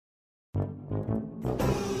Velkommen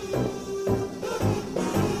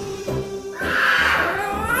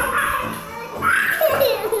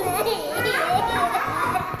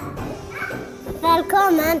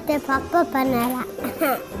til pappapanelet.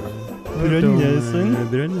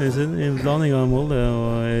 Brønnøysund I blanding av Molde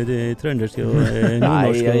og trøndersk og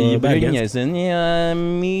nordnorsk og bergensk. Brønnøysund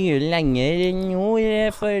mye lenger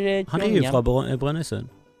nord for Han jo fra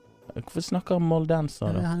Brønnøysund. Hvorfor snakker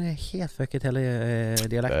moldenser da? Han helt fucket hele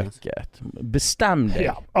dialekten. Fucket. Bestem deg.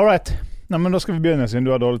 Ja, all right. Nei, men da skal vi begynne siden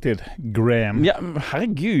du har dårlig tid. Graham. Ja,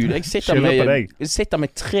 herregud, jeg sitter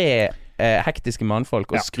med 3 hektiske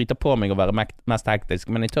mannfolk og skryter på meg å være mest hektisk,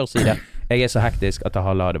 men jeg tør si det. Jeg så hektisk at det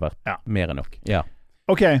har det vært mer enn nok. Ja.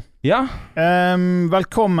 Ok. Ja.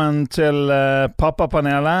 Velkommen til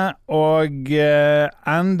pappapanelet, og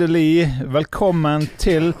endelig velkommen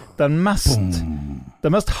til den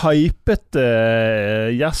mest hypete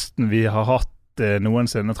gjesten vi har hatt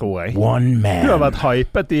noensinne, tror jeg. One man. Du har vært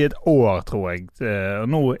hypet I et år, tror jeg. Og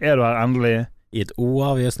nå du her endelig. I et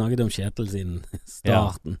år, vi har snakket om Kjetil siden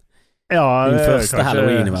starten. Ja, den første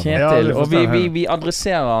Halloween Kjetil, og vi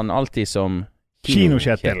adresserer han alltid som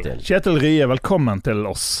Kino-Kjetil. Kjetil Rye, velkommen til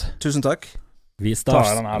oss. Tusen takk. Vi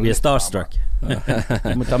starstruck.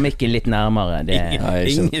 Du må ta mikken litt nærmere.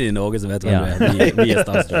 Ingen I Norge som vet hvem du vi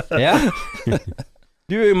starstruck. Ja.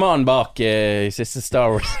 Du jo mannen bak siste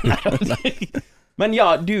Star Wars. Men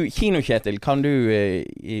ja, du, Kino-Kjetil, kan du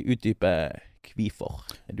utdype hvorfor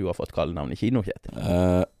du har fått kallenavnet Kino-Kjetil?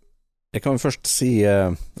 Jeg kan først si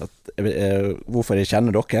hvorfor jeg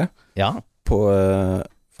kjenner dere. Ja.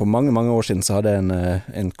 For mange år siden så hadde jeg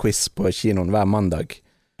en quiz på kinoen hver mandag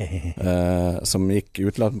som gikk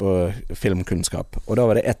utland på filmkunnskap. Og da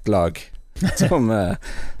var det ett lag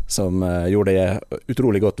som gjorde det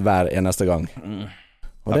utrolig godt hver eneste gang.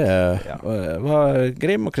 Og det var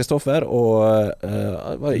Grim og Kristoffer og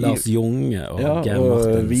Lars Junge og Geir Martins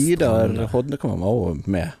og Vidar Hodnekamp var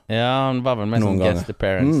også med. Ja, han var vel med som guest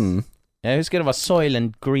appearance. Jeg husker det var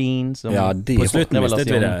Soylent Green som på slutten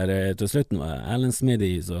mistet vi det. Til slutten var Alan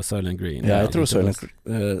Smithies og Soylent Green. Ja, jeg tror Soylent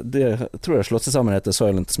det tror jeg slått seg sammen etter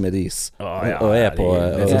Soylent Smithies. Og på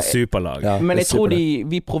et superlag. Ja, men jeg tror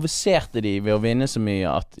vi provoserte de ved å vinne så mye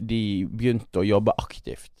at de begynte å jobbe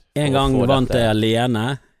aktivt. En gang vant jeg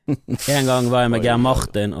alene. En gang var jeg med Geir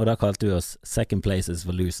Martin, og da kalte vi oss Second Places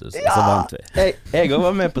for Losers. Og så vant vi. Jeg også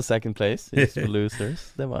var med på Second Places for Losers.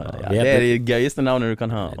 Det er de gøyeste navnene du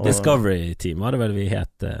kan ha. Discovery Team var det vel vi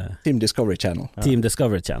het. Team Discovery Channel. Team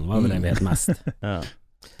Discovery Channel var vel det vi het mest.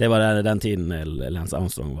 Det var den tiden Lance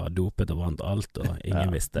Armstrong var dopet og vant alt, og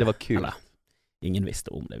ingen visste. Det var kult. Eller, ingen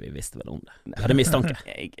visste om det, vi visste vel om det. Jeg hadde mistanke.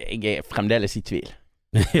 Jeg fremdeles I tvil.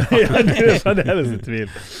 Ja, du fremdeles I tvil.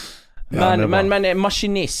 Men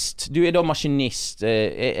maskinist, du da maskinist,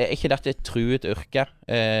 ikke dette et truet yrke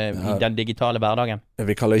I den digitale hverdagen?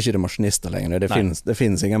 Vi kaller ikke det maskinister lenger. Det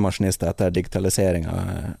finnes ingen maskinister etter digitaliseringen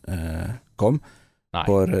kom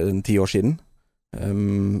for 10 år siden.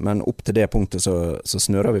 Men opp til det punktet så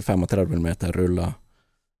snurrer vi 35 mm ruller.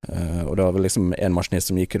 Og da var det liksom en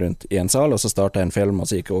maskinist som gikk rundt I en sal, og så startet en film,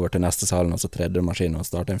 og så gikk over til neste salen, og så tredje maskinen og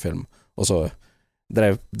startet en film. Og så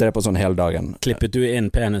drev på sånn hele dagen. Klippet du inn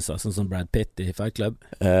peniser, sånn som Brad Pitt I Fight Club?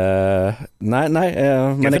 Nei, men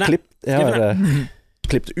jeg har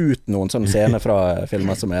klippet ut noen sånne scener fra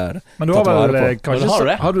filmer som jeg har. Men du har vel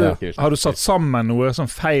kanskje har du satt sammen noe sånn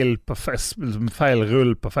feil feil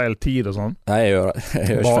rull på feil tid og sånn? Nei, jeg gjør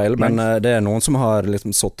ikke feil, men det noen som har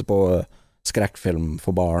liksom satt på skrekkfilm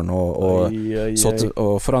for barn og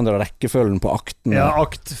forandret rekkefølgen på akten. Ja,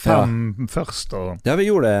 akt 5 først og... Ja, vi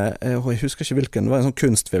gjorde det, jeg husker ikke hvilken. Det var en sånn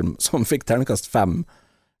kunstfilm som fikk terningkast 5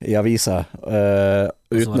 I avisa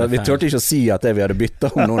uten at vi tørte ikke å si at vi hadde byttet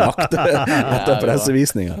om noen akter etter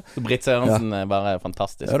pressevisninger. Britt Sørensen bare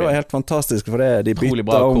fantastisk. Ja, det var helt fantastisk, for de byttet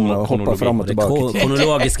om og hoppet frem og tilbake. Det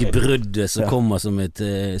kronologiske bruddet som kommer som et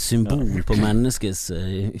symbol på menneskets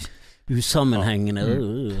usammenhengende.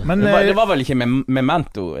 Men det var vel ikke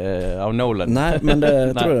Memento av Nolan? Nei, men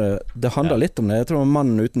tror jeg det handler litt om det. Jeg tror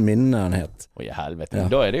mannen uten minne han het. Oi, helvete.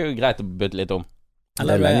 Da det jo greit å bytte litt om.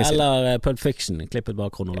 Eller Pulp Fiction, klippet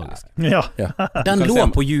bare kronologisk. Ja. Den lå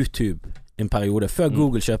på YouTube en periode, før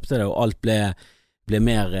Google kjøpte det, og alt ble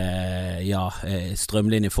mer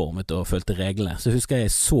strømlinjeformet og følte reglene. Så husker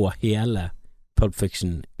jeg så hele Pulp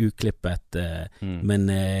Fiction uklippet, men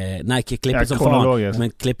ikke klippet som faen, men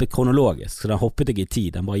klippet kronologisk, så den hoppet ikke I tid,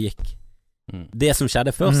 den bare gikk. Det som skjedde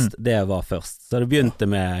først, det var først. Så det begynte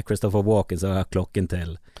med Christopher Walken, så var klokken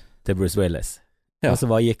til Bruce Willis. Og så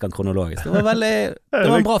bare gikk han kronologisk. Det var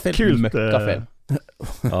en bra film. Kult. Møkkafilm.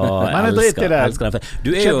 Jeg elsker den. Du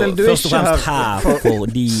jo først og fremst her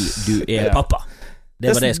fordi du pappa.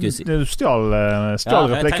 Det var det jeg skulle si. Du stjal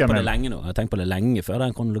replikken min. Jeg har tenkt på det lenge nå. Jeg har tenkt på det lenge før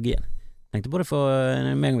den kronologien. Tenkte på det for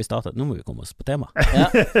med en gang vi startet. Nå må vi komme oss på tema. Ja,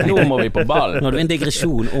 nå må vi på ball. Nå hadde vi en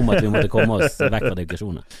digresjon om at vi måtte komme oss vekk fra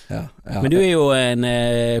digresjoner. Men du er jo en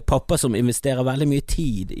pappa som investerer veldig mye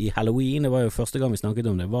tid i Halloween. Det var jo første gang vi snakket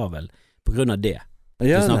om det, var vel på grunn av det.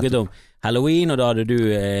 Vi snakket om Halloween, og da hadde du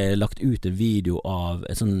lagt ut en video av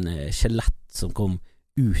et sånn skjelett som kom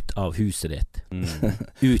ut av huset ditt.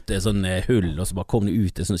 Ut et sånn hull, og så bare kom det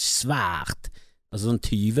ut et sånn svært, altså sånn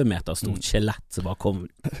 20 meter stort skjelett som bare kom.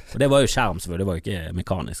 Og det var jo skjerm, selvfølgelig, det var jo ikke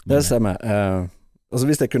mekanisk. Det stemmer. Altså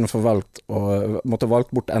hvis jeg kunne få valgt, og måtte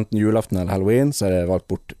valgt bort enten julaften eller Halloween, så er det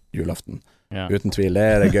valgt bort julaften. Uten tvil. Det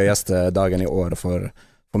er det gøyeste dagen i året for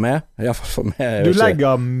meg. I hvert fall for meg. Du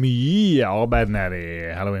legger mye arbeid ned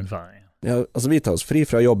i Halloween-feiringen. Ja, altså vi tar oss fri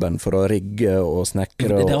fra jobben for å rigge og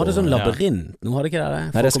snekre. Det hadde sånn labyrint, nå hadde ikke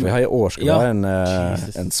det? Nei, det skal vi ha i år, skal vi ha en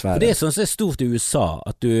svær. For det er sånn som er stort i USA,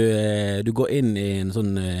 at du går inn i en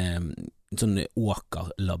sånn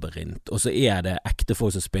åkerlabyrint, og så er det ekte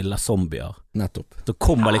folk som spiller zombier. Nettopp. Så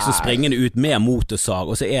kommer liksom springende ut med motorsag,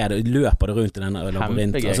 og så løper det rundt i denne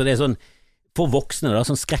labyrinten. Altså det er sånn, for voksne da,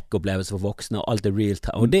 sånn skrekkopplevelse for voksne, og alt er real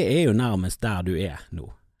time, og det er jo nærmest der du er nå.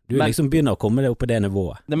 Du liksom begynner å komme deg opp på det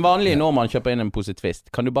nivået. Den vanlige når man kjøper inn en pose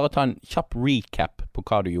Twist, kan du bare ta en kjapp recap på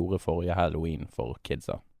hva du gjorde forrige Halloween for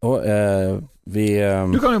kidsa? Og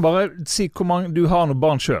du kan jo bare si hvor mange du har noen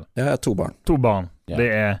barn selv. Jeg har 2 barn. 2 barn.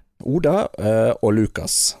 Det er Oda og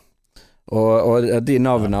Lukas. Og de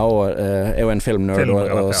navnene er jo en filmnerd,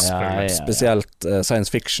 og spesielt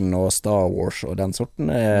science fiction og Star Wars og den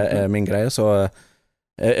sorten er min greie, så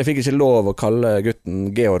jeg fikk ikke lov å kalle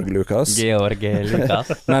gutten Georg Lukas.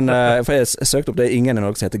 Men for jeg søkte opp det, ingen er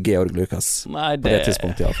noe som heter Georg Lukas. Nei, på det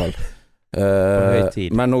tidspunktet i alle fall.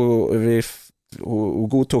 Men hun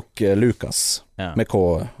godtok Lukas med K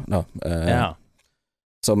da,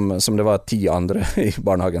 som det var 10 andre i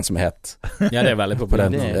barnehagen som het. Ja, det er veldig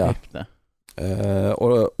populært.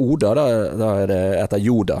 Og Oda da er det etter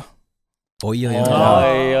Yoda. Oi.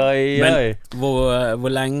 Men hvor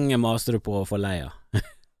lenge maste du på å få leia?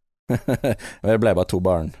 Det ble bare 2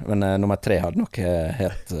 barn, men nummer 3 hadde nok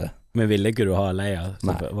helt Men ville ikke du ha Leia?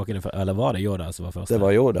 Eller var det Yoda som var først? Det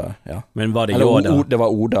var Yoda, ja. Men var det Yoda? Det var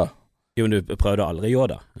Oda. Jo, men du prøvde aldri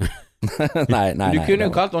Yoda? Nei. Du kunne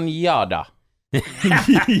jo kalt henne Yada. Jo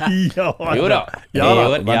da.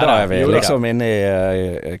 Men da er vi liksom inne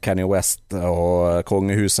i Kanye West og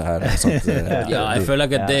kongehuset her sånt, ja, jeg føler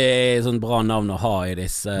ikke at det er sånn bra navn å ha i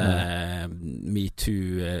disse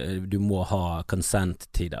MeToo. Du må ha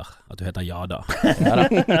consent-tider. At du heter Yada.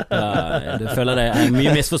 Du føler det er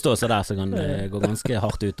mye misforståelser der som kan gå ganske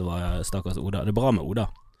hardt utover stakkars Oda. Det er bra med Oda.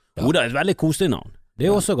 Oda er et veldig koselig navn. Det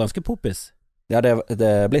er jo også ganske poppis. Ja, det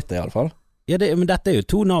er blitt det i alle fall. Ja, men dette er jo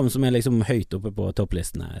 2 navn som er liksom høyt oppe på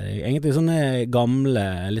topplistene. Egentlig sånne gamle,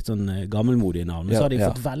 litt sånn gammelmodige navn. Så har de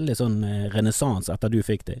fått veldig sånn renessanse etter du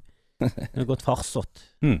fikk det. Det har gått farsott.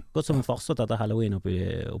 Gått som en farsott etter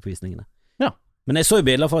Halloween-oppvisningene. Ja. Men jeg så jo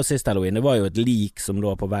bilder fra sist Halloween. Det var jo et lik som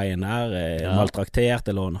lå på veien der. Maltraktert,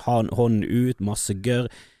 eller en hånd ut, masse gørr.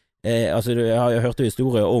 Jeg hørte jo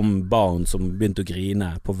historier om barn som begynte å grine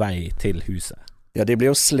på vei til huset. Ja, de blir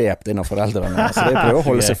jo slept inn av foreldrene, så de prøver å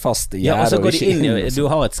holde seg fast i gjerdet. Ja, og så går de inn, du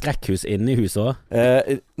har et skrekkhus inne i huset også?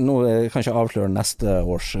 Nå kan jeg ikke avsløre neste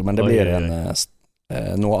års, men det blir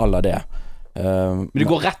noe à la det. Men du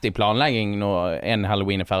går rett i planlegging når en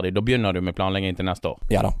Halloween er ferdig, da begynner du med planlegging til neste år?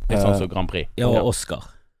 Ja da. Det er sånn som Grand Prix. Ja, og Oscar.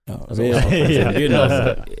 Med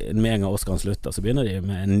en gang Oscaren slutter, så begynner de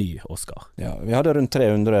med en ny Oscar. Ja, vi hadde rundt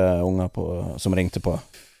 300 unger som ringte på.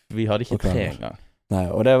 Vi hadde ikke 3 engang. Nei,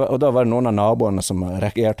 og da var det noen av naboene som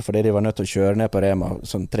reagerte fordi de var nødt til å kjøre ned på Rema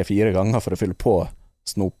sånn 3-4 ganger for å fylle på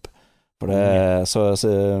snop.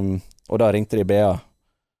 Og da ringte de BA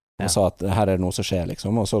og sa at her er det noe som skjer,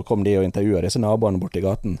 liksom. Og så kom de og intervjuet disse naboene borte i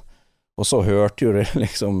gaten. Og så hørte jo det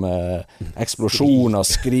liksom eksplosjoner,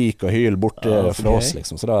 skrik og hyl borte fra oss,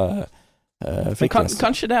 liksom. Så da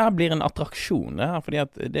kanskje det her blir en attraksjon det her, fordi at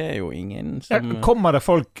det er jo ingen som kommer det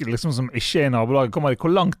folk liksom som ikke er i nabolaget? Kommer de hvor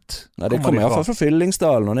langt? Nei, det kommer i hvert fall fra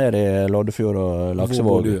Fyllingsdalen og ned i Loddefjord og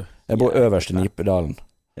Laksevåg. Jeg bor øverst i Nipedalen.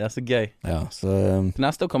 Ja, så gøy. Ja, så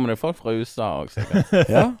neste år kommer det folk fra USA også.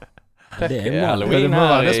 Ja. Det er Halloween det må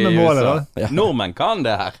være det som er målet da. Ja. Nordmenn kan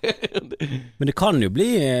det her. Men det kan jo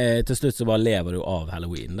bli til slutt så bare lever du av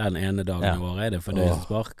Halloween. Den ene dagen i året er det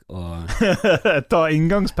fordøyelsespark og ta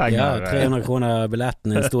inngangspenger. Ja, 300 kroner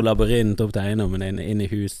billetten, en stor labyrint opp til eiendommen inn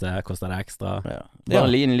i huset, koster det ekstra. Ja. Det er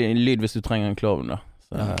en liten lyd hvis du trenger en klovn da.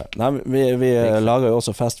 Nei, vi lager jo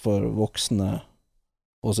også fest for voksne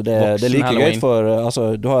Og så det er like gøy for,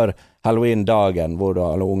 altså du har Halloween-dagen hvor du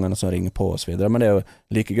har alle ungene som ringer på og så videre, men det er jo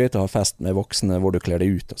like gøy til å ha fest med voksne hvor du kler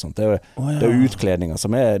deg ut og sånt. Det er jo utkledninger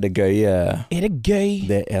som er det gøye. Er det gøy?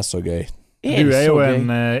 Det er så gøy. Du er jo en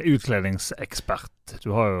utkledningsekspert. Du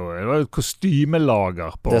har jo et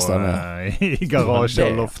kostymelager på i garasje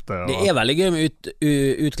og loftet. Det er veldig gøy med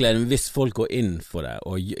utkledning hvis folk går inn for det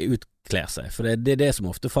og utkler seg, for det er det som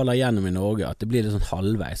ofte faller gjennom i Norge, at det blir litt sånn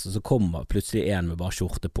halvveis, og så kommer plutselig en med bare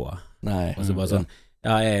skjorte på. Nei. Og så bare sånn,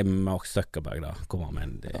 ja, jeg er Mark Zuckerberg da, kommer med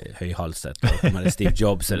en høyhalset, og kommer det Steve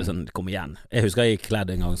Jobs, er det sånn, kom igjen. Jeg husker jeg gikk kledd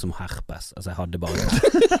en gang som herpes, altså jeg hadde bare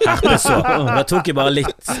herpes så, og da tok jeg bare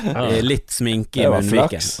litt sminke i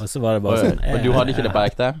munnviken, og så var det bare sånn. Og du hadde ikke det på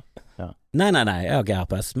ekte? Nei, jeg har ikke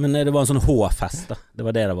herpes, men det var en sånn H-fest da, det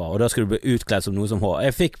var det var, og da skulle du bli utkledd som noe som H.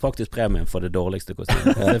 Jeg fikk faktisk premien for det dårligste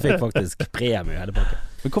kostymet, så jeg fikk faktisk premie i hele pakken.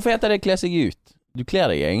 Men hvorfor heter det kle seg ut? Du kler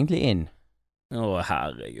deg egentlig inn.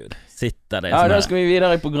 Herregud, sitter det ja, da skal vi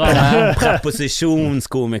videre i programmet.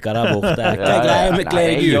 Preposisjonskomiker der borte. Hva er greia med kle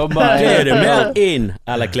deg ut? Kler du mer inn,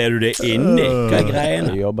 eller kler du det inni? Hva er greien?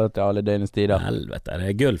 Jeg jobber til alle døgnets tider. Helvete, det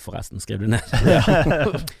er gull forresten, skrev du ned.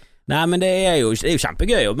 Nei, men det er jo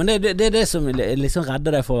kjempegøy, men det er det som liksom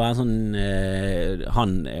redder deg for å være sånn han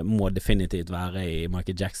må definitivt være i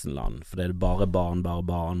Michael Jackson-land, for det er bare barn,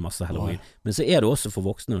 masse Halloween. Men så er det også for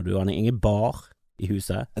voksne, og du har ingen bar i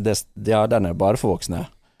huset. Ja, den er bare for voksne.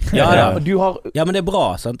 Ja, men det er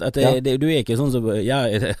bra, sant? At du er ikke sånn som det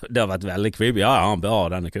har vært veldig creepy. Ja, han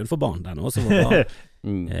bar, den er kun for barn. Den er også for barn.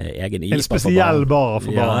 Egen IPA en spesiell bar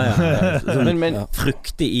for barn. Men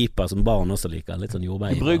fruktig IPA som barn også liker. Litt sånn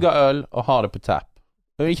jordbær. Du brygger øl og har det på tapp.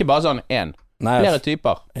 Ikke bare sånn én. Flere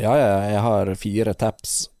typer. Ja, jeg har 4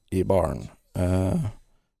 taps i baren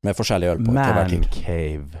med forskjellig øl på. Man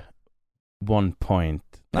Cave 1 point.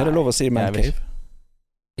 Er det lov å si Man Cave?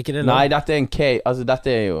 Ikke det lov? Nei, dette er en cave. Altså, dette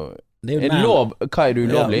er jo det er lov. Hva er du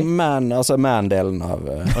ulovlig? Ja, man-delen av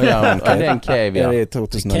det er en cave, ja.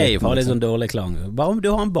 Cave har litt sånn dårlig klang. Bare om du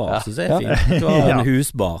har en bar, så er det fint. Du har en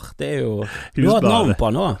husbar. Det er jo Du har et navn på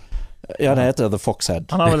nå. Ja, det heter The Foxhead.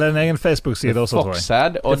 Han har vel en egen Facebook-side også, tror jeg.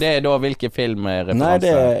 Foxhead, og det er da hvilke filmreferanser? Nei,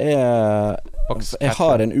 det er jeg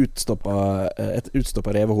har et utstoppa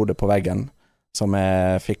revehode på veggen som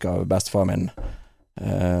jeg fikk av bestefar min.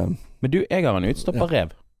 Men du, jeg har en utstoppa rev.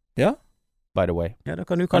 Ja. By the way. Ja, da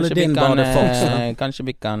kan du kalle din bane Fox. Kanskje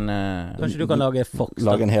vi kan Kanskje du kan lage Fox.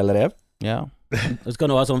 Lage en hel rev? Ja. Og så kan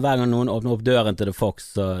du ha sånn hver gang noen åpner opp døren til The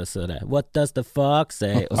Fox, så er det What does the fox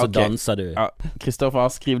say? Og så danser du. Ja, Kristoffer,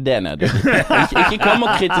 skriv det ned. Ikke kom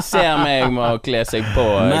og kritisere meg med å kle seg på,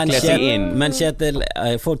 kle seg inn. Men Kjetil,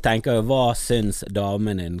 folk tenker jo, hva syns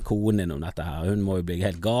damen din, konen din om dette her? Hun må jo bli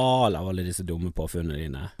helt gal av alle disse dumme påfunnene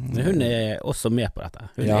dine. Men hun er også med på dette.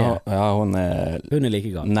 Hun er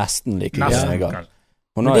like gal. Nesten like gal.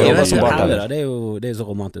 Hun har jobbet som bartender. Det er jo så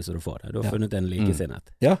romantisk som du får det. Du har funnet en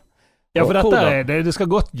likesinnet. Ja. Ja, for det skal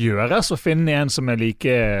godt gjøres å finne en som er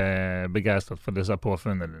like begeistret for disse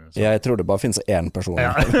påfunnene. Ja, jeg tror det bare finnes én person.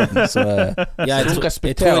 Ja. Så, jeg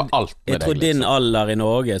respekterer alt med deg. Jeg tror din alder i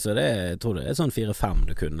Norge, så jeg tror det er sånn 4-5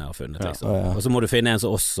 du kunne ha funnet, liksom. Og så må du finne en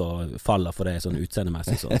som også faller for deg sånn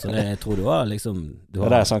utseendemessig sånn. Så jeg tror du har liksom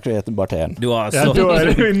det er sånn at vi bare til en. Du har slått du har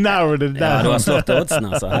slått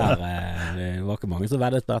oddsen, altså. Det var ikke mange som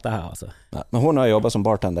veddet på dette her, altså. Nei, men hun har jobbet som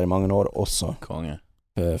bartender i mange år også. Konge.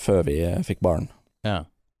 Før vi fikk barn. Ja.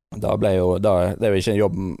 Det er jo ikke en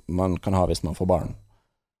jobb man kan ha hvis man får barn.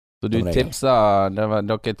 Så du tipsa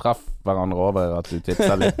dere traff hverandre over at du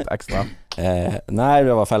tipsa litt ekstra? Nei,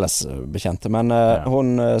 det var felles bekjente, men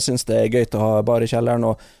hun syns det er gøy å ha bar i kjelleren,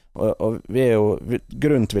 og vi er jo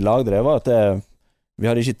grunnen til vi lagde det var at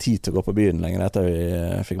vi hadde ikke tid til å gå på byen lenger etter vi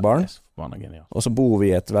fikk barn. Og så bor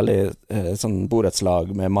vi i et veldig sånn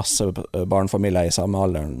borettslag med masse barnefamilier i samme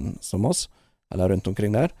alderen som oss, eller rundt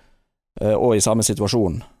omkring der, og i samme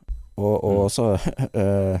situasjon. Og så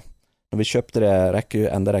når vi kjøpte det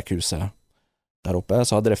enderekkhuset der oppe,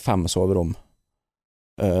 så hadde det 5 soverom.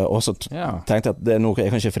 Og så tenkte jeg at det er noe,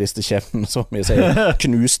 jeg kan ikke friste kjeften så mye, så jeg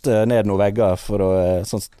knuste ned noen vegger for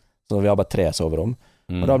så vi har bare 3 soverom.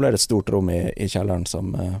 Og da ble det et stort rom i kjelleren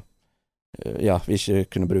som vi ikke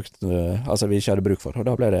kunne brukt, altså vi ikke hadde bruk for, og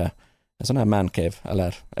da ble det en sånn her man cave,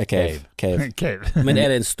 eller a cave. Men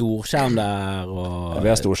er det en storskjerm der? Vi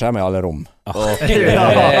har storskjerm i alle rom. Hvor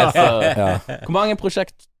mange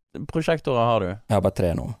prosjektorer har du? Jeg har bare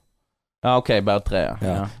 3 nå. Ja, ok, bare 3.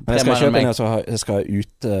 Ja. Men jeg skal kjøpe en som jeg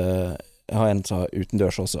har en som har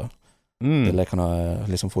utendørs også. Eller jeg kan ha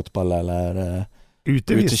liksom fotball eller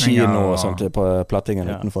utekino og sånt på plattingen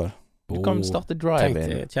utenfor. Du kan starte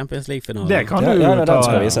drive-in. Champions League-finalen. Det kan du den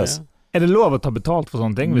skal vises. Er det lov å ta betalt for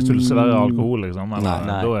sånne ting hvis du serverer alkohol, liksom? Nei,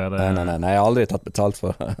 jeg har aldri tatt betalt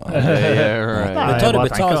for Men tar du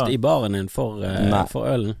betalt i baren din for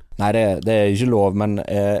ølen? Nei, det er ikke lov, men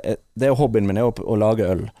det er hobbyen min å lage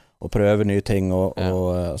øl og prøve nye ting og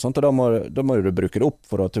sånt, og da må du bruke det opp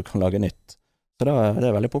for at du kan lage nytt. Så det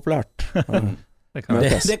er veldig populært. Det kan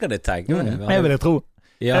jeg tenke meg. Jeg vil tro.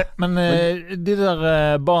 Ja. Men de der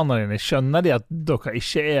barna dine, skjønner de at dere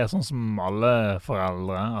ikke er sånn som alle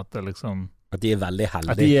foreldre? At det liksom... At de er veldig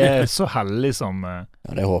heldige. At de er så heldige som...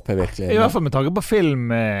 Ja, det håper jeg virkelig. I hvert fall med tanke på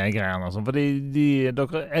filmgreiene, for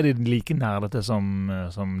dere er de like nerdete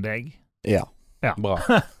som deg? Ja. Bra.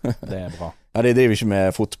 Det er bra. Ja, de driver ikke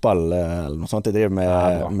med fotball eller noe sånt. De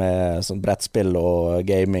driver med sånn brettspill og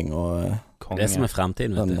gaming og... Det som er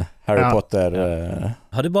fremtiden, vet du. Harry Potter.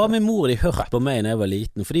 Hadde bare min mor de hørt på meg når jeg var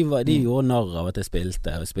liten, for de gjorde narr av at jeg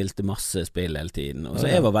spilte masse spill hele tiden. Og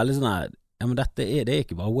så jeg var veldig sånn her, ja, men det er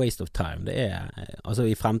ikke bare waste of time. Det er, altså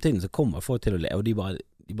i fremtiden så kommer folk til å le, og de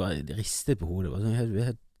bare ristet på hodet.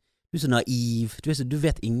 Du er så naiv, du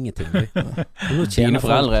vet ingenting. Dine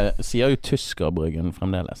foreldre sier jo tyskerbryggen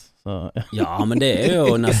fremdeles. Så. Ja, men det er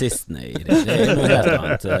jo nazistene i det. Det er noe helt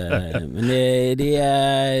annet. Men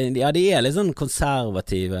de er litt sånn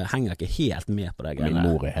konservative, henger ikke helt med på det greiene.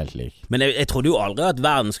 Min mor er helt lik. Men jeg trodde jo aldri at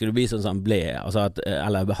verden skulle bli sånn som ble, altså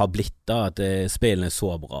eller har blitt da, at spillene er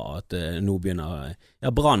så bra, at nå begynner...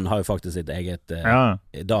 Ja, Brann har jo faktisk sitt eget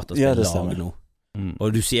dataspillag nå.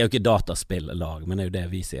 Og du sier jo ikke dataspillag, men det er jo det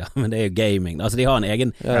vi sier. Men det er jo gaming. Altså de har en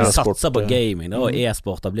egen satser på gaming, og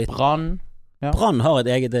e-sport har blitt Brann har et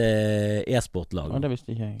eget e-sportlag. Det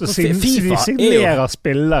visste ikke jeg. Så de signerer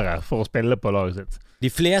spillere for å spille på laget sitt.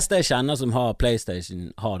 De fleste jeg kjenner som har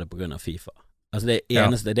PlayStation, har det på grunn av FIFA. Altså det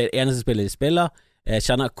eneste spillet de spiller. Jeg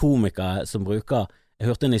kjenner komikere som bruker...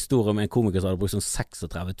 Jeg hørte en historie om en komiker som hadde brukt sånn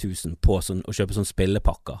 36 000 på å kjøpe sånn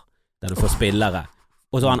spillepakker, der du får spillere.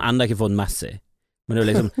 Og så har han enda ikke fått Messi. Men det er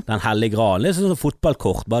jo liksom den hellige gralen. Det er sånn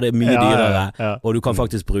fotballkort, bare det er mye dyrere, og du kan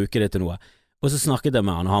faktisk bruke det til noe. Og så snakket jeg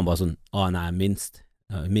med han, og han bare sånn, nei, minst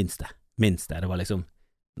det. Det var liksom,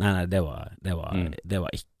 nei, det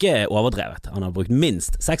var ikke overdrevet. Han har brukt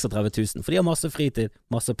minst 36 000, for de har masse fritid,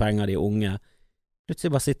 masse penger, de er unge.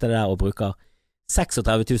 Plutselig bare sitter der og bruker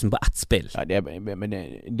 36 000 på ett spill. Ja,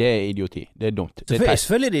 det er idioti. Det er dumt.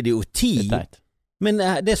 Selvfølgelig er det idioti. Det er teit. Men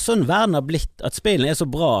det er sånn verden har blitt, at spillene er så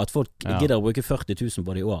bra at folk gidder å bruke 40 000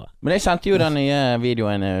 på det i året. Men jeg kjente jo den nye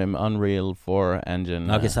videoen Unreal 4 Engine.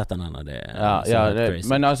 Jeg har ikke sett den ennå.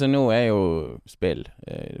 Men altså nå er jo spill,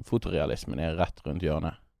 fotorealismen er rett rundt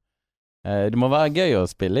hjørnet. Det må være gøy å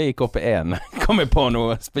spille i KP1. Kom jeg på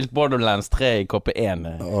noe, spilt Borderlands 3 i KP1.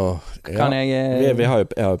 Jeg har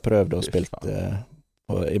jo prøvd å spilt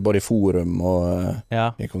både i forum og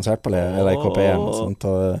i konsertpalet, eller i KP1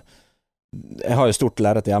 sånt, og jeg har jo stort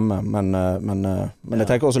lerret hjemme, men jeg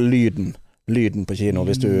tenker også lyden på kino.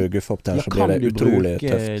 Hvis du guffer opp der, så blir det utrolig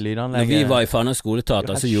tøft. Når vi var i Fana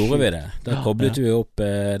skoleteater, så gjorde vi det. Da koblet vi opp,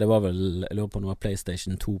 det var vel, jeg lurer på noe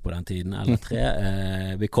PlayStation 2 på den tiden, eller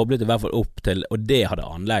 3. Vi koblet i hvert fall opp til, og det hadde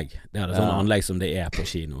anlegg. Det hadde sånn anlegg som det er på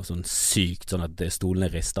kino, sånn sykt, sånn at stolene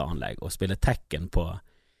rister anlegg, og spille Tekken på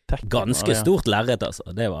ganske stort lerret, altså.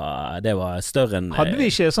 Det var større enn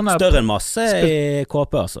masse i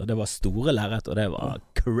KP, altså. Det var store lerret, og det var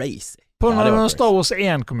crazy. Når Star Wars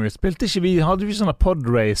 1 kom ut, hadde vi sånne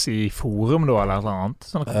podrace i forum da, eller noe annet?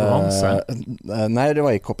 Sånne konkurranse? Nei, det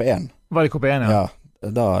var i KP1. Var det i KP1, ja?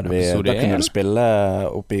 Da kunne du spille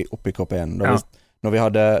opp i KP1. Når vi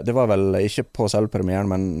hadde, det var vel ikke på selve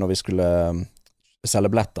premieren, men når vi skulle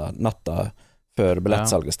selge billetter natta før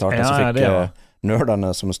billettsalget startet, så fikk nørdene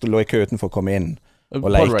som lå i kø utenfor å komme inn og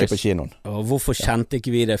leke på kinoen. Og hvorfor kjente ikke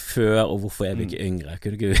vi det før, og hvorfor er vi ikke yngre?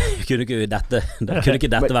 Kunne ikke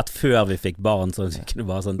dette vært før vi fikk barn, så kunne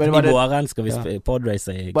bare sånn, i morgen skal vi podrace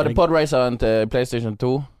i... Var det podraceren til PlayStation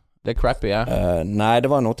 2? Det er crappy, ja? Nei, det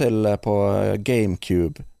var noe til på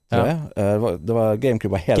GameCube, tror jeg.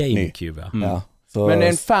 GameCube var helt ny. Så, men det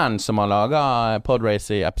er en fan som har laget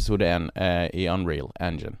podrace i episode 1 i Unreal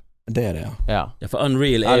Engine. Det er det, ja. For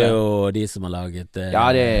Unreal er jo de som har laget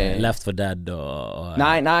Left 4 Dead og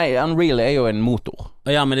Nei, Unreal er jo en motor.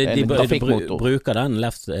 Ja, men de bruker den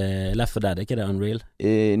Left 4 Dead, ikke det Unreal?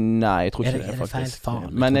 Nei, jeg tror ikke det, faktisk. Feil, faen.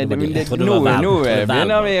 Men nå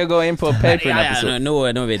begynner vi å gå inn på Patreon-episode. Nå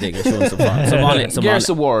er vi i digresjon som faen.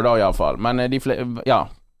 Gears of War da, i alle fall. Men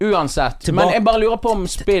uansett, men jeg bare lurer på om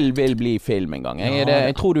spill vil bli film en gang.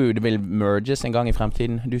 Jeg tror du det vil merges en gang i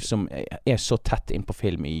fremtiden. Du som er så tett inn på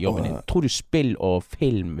film i jobben din. Tror du spill og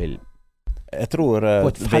film vil... Jeg tror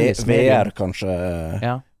VR kanskje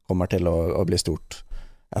kommer til å bli stort.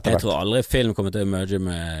 Jeg tror aldri film kommer til å merge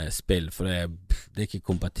med spill, for det det er ikke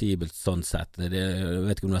kompatibelt sånn sett. Jeg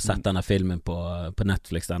vet ikke om du har sett denne filmen på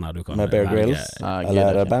Netflix, denne du kan med Bear Grylls,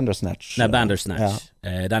 eller Bandersnatch. Nei, Bandersnatch.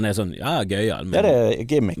 Den er sånn, gøyal. Det er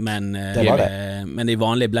gimmick. Men de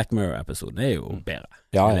vanlige Black Mirror-episodene er jo bedre,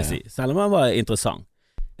 vil jeg si. Selv om den var interessant.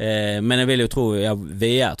 Men jeg vil jo tro,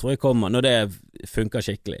 VR tror jeg kommer, når det funker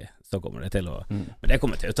skikkelig, så kommer det til å men det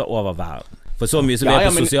kommer til å ta over verden. For så mye som vi er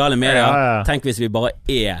på sosiale medier, tenk hvis vi bare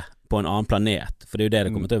er på en annen planet, for det er jo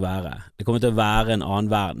det kommer til å være. Det kommer til å være en annen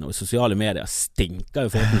verden, og sosiale medier stinker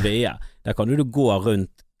jo for en VR. Der kan du gå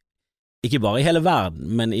rundt, ikke bare i hele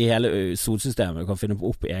verden, men i hele solsystemet. Du kan finne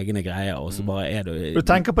opp egne greier, og så bare er du... Du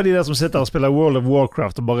tenker på de der som sitter og spiller World of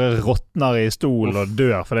Warcraft og bare råtner i stol og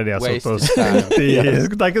dør fordi de har satt og spilt i...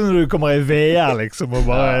 Jeg tenker når du kommer i VR liksom, og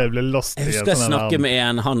bare blir lost i... Jeg husker snakke med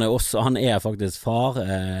en, han er faktisk far,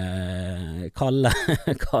 Kalle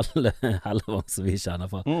Hellevann, som vi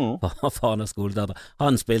kjenner fra faren av skoleteater.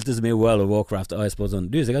 Han spilte så mye World of Warcraft, og jeg spurte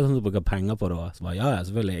sånn, du er sikkert sånn som bruker penger på det, så bare, ja,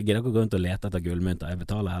 selvfølgelig, jeg gidder ikke gå rundt og lete etter gullmynter, jeg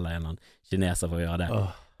betaler heller en eller annen kineser for å gjøre det.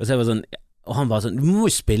 Og så jeg var sånn, og han bare sånn, du må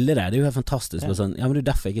jo spille det er jo helt fantastisk. Og sånn, ja, men det er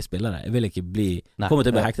derfor jeg ikke spiller det. Jeg vil ikke komme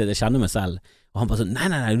til å bli hektet, jeg kjenner meg selv. Og han bare sånn, nei,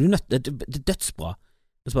 du er nødt, det er dødsbra.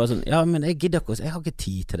 Og så bare sånn, ja, men jeg gidder ikke, jeg har ikke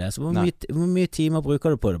tid til det. Så hvor mye timer bruker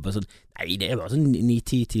du på det? Bare sånn, nei, det er bare sånn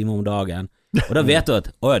 9-10 timer om dagen. Og da vet du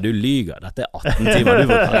at, du lyger, dette er 18 timer, du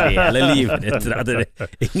bruker hele livet ditt. Det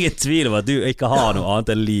er ingen tvil om at du ikke har noe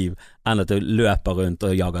annet enn liv enn at du løper rundt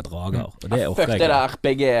og jager drager. Og det orker jeg ikke. Fuck det der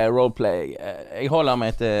RPG roleplay. Jeg holder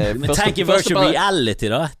meg til men tenk i virtual reality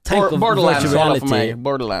da. Borderlands holder for meg.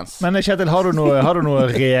 Borderlands. Men Kjetil, har du noen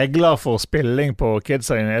regler for spilling på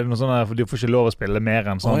kidsa? Er det noe sånn for du får ikke lov å spille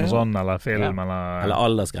mer enn sånn og sånn, eller film, eller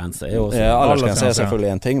aldersgrense er jo også. Ja, aldersgrense er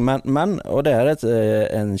selvfølgelig en ting, men og det er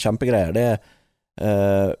en kjempegreie. Det er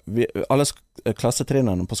alle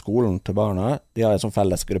klassetrinnene på skolen til barna, de har en sånn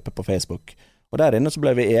felles gruppe på Facebook. Og der inne så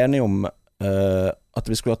ble vi enige om at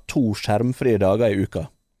vi skulle ha 2 skjermfrie dager i uka.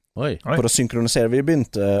 Oi. For å synkronisere. Vi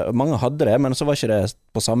begynte, mange hadde det, men så var ikke det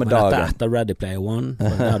på samme dag. Men dette etter Ready Player One,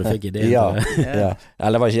 var det der du fikk ideen? ja.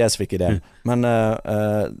 Eller det var ikke jeg som fikk ideen. Men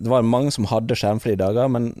det var mange som hadde skjermfrie dager,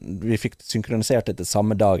 men vi fikk synkronisert det til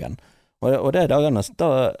samme dagen. Og det dagene,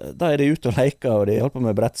 da er de ute og leker, og de holder på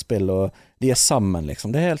med brettspill, og de er sammen,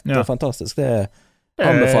 liksom. Det er helt fantastisk. Det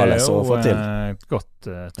anbefales å få til.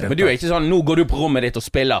 Men du er ikke sånn, nå går du på rommet ditt og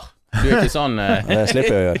spiller. Du er ikke sånn Det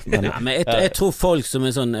slipper jeg å gjøre. Men jeg tror folk som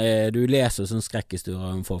er sånn, du leser sånn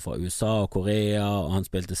skrekkhistorier om folk fra USA og Korea, og han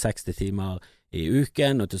spilte 60 timer i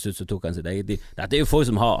uken, og til slutt så tok han sitt eget liv. Dette er jo folk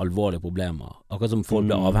som har alvorlige problemer, akkurat som folk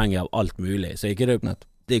blir avhengig av alt mulig. Så ikke det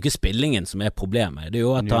er jo ikke spillingen som er problemet. Det er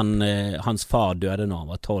jo at hans far døde når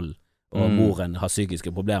han var 12, og moren har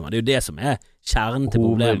psykiske problemer. Det er jo det som er kjernen til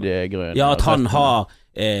problemet. Ja, at han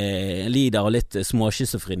lider av litt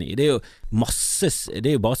småskizofreni. Det er jo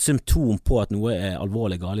bare et symptom på at noe er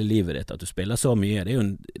alvorlig galt i livet ditt, at du spiller så mye. Det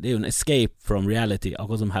er jo en escape from reality,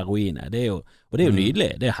 akkurat som heroin er. Og det er jo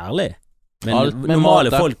nydelig, det er herlig. Men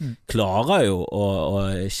normale folk klarer jo å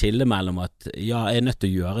skille mellom at jeg er nødt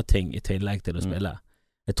til å gjøre ting i tillegg til å spille.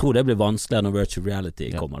 Jeg tror det blir vanskeligere når virtual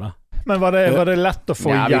reality kommer da. Men var det lett å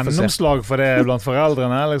få gjennomslag for det blant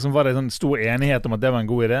foreldrene? Liksom, var det en stor enighet om at det var en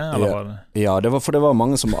god idé? Eller var det? Ja, det var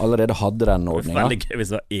mange som allerede hadde den ordningen. Veldig gøy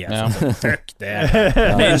hvis det var sånn, fuck det.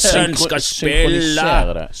 Min sønn skal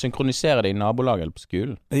spille! Synkronisere det i nabolaget på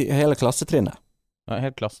skolen? I hele klassetrinnet. Ja,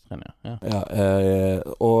 helt klassetrinnet, ja.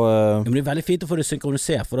 Men det er veldig fint å få det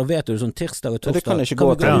synkronisert, for da vet du sånn tirsdag og torsdag det kan ikke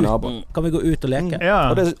gå til naboen. Kan vi gå ut og leke?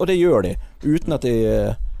 Og det gjør de, uten at de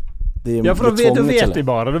for da vet de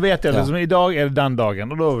bare. Da vet de liksom, i dag er det den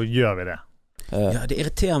dagen, og da gjør vi det. Ja, det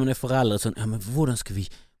irriterer meg når foreldre sånn, ja, men hvordan skal vi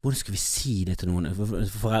si det til noen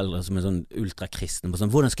foreldre som er sånn ultrakristne,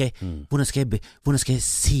 sånn, hvordan skal jeg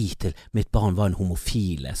si til mitt barn hva en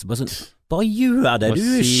homofil er? Så bare gjør det, du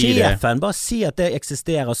er sjefen, bare si at det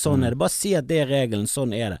eksisterer, sånn er det, bare si at det er regelen,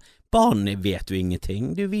 sånn er det. Barnet vet jo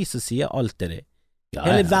ingenting, det er jo vi som sier alt til dem.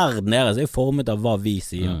 Hele verden er jo formet av hva vi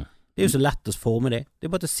sier. Det er jo så lett å forme det. Det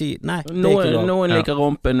er bare å si nei, det er ikke lov. Noen liker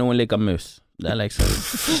rumpe, noen liker mus. Det er liksom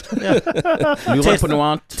Lurer du på noe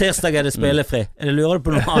annet? Tirsdag er det spillefri. Lurer du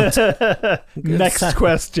på noe annet? Next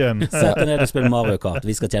question. Sett deg ned og spill Mario Kart.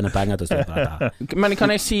 Vi skal tjene penger til å stoppe dette. Men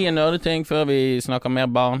kan jeg si en nerdeting før vi snakker mer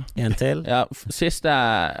barn? En til? Ja, siste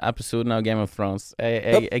episoden av Game of Thrones.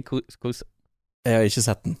 Jeg har ikke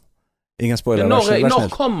sett den. Ingen spoiler. Når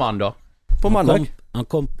kom han da? På mandag.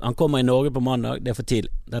 Han kommer i Norge på mandag. Det er for tidlig.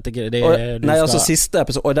 Altså siste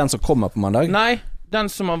episode. Og den som kommer på mandag? Nei, den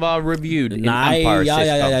som var reviewed in Empire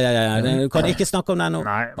System. Du kan ikke snakke om den nå.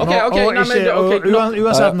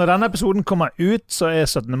 Uansett, når denne episoden kommer ut, så er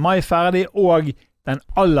 17. mai ferdig, og den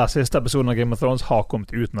aller siste episoden av Game of Thrones har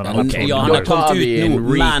kommet ut når den han har kommet ut nå,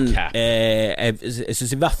 men jeg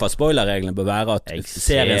synes i hvert fall spoilerreglene bør være at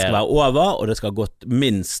serien skal være over, og det skal ha gått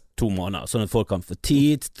minst 2 måneder, sånn at folk kan få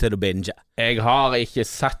tid til å binge. Jeg har ikke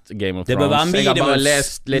sett Game of Thrones. Det bør være jeg har bare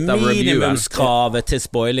lest litt av reviewen. Minimumskravet til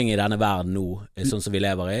spoiling i denne verden nå, sånn som vi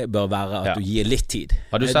lever i, bør være at du gir litt tid.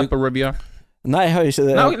 Har du sett på review? Nei, jeg har ikke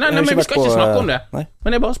det. Nei, men vi skal ikke snakke om det. Nei.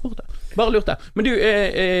 Men jeg bare spurte. Bare lurte. Men du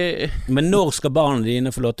Men når skal barna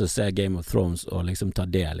dine få lov til å se Game of Thrones og liksom ta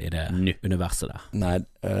del i det universet der? Nei,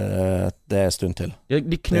 det er en stund til. Ja,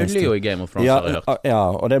 de knuller jo i Game of Thrones, har jeg hørt. Ja,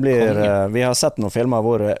 og det blir vi har sett noen filmer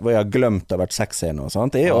hvor jeg har glemt det har vært sexscener og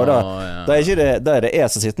sånt, og da er det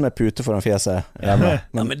jeg som sitter med pute foran fjeset hjemme.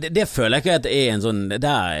 Men det føler jeg ikke at det er en sånn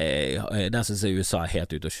der synes jeg USA er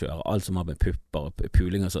helt ute å kjøre. Alt som har med pupper og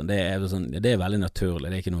puling og sånn, det er veldig naturlig.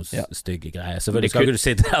 Det er ikke noen stygge greier. Selvfølgelig skal ikke du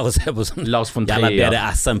sitte der og se på sånn jævla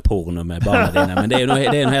BDSM-porno med barna dine, men det er jo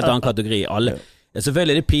en helt annen kategori.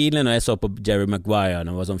 Selvfølgelig er det pinlig når jeg så på Jerry Maguire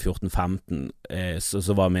når jeg var sånn 14-15,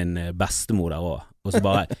 så var min bestemor der også, og så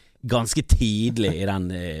bare ganske tidlig i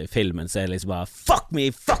den filmen så er det liksom bare fuck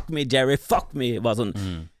me Jerry, fuck me, bare sånn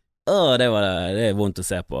det er vondt å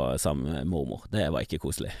se på sammen med mormor. Det var ikke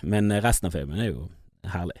koselig, men resten av filmen er jo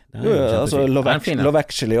herlig. Altså Love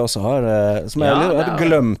Actually også har som jeg hadde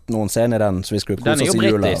glemt noen scener i den, så vi skulle kose oss i jula. Den er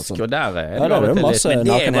jo britisk, og der det masse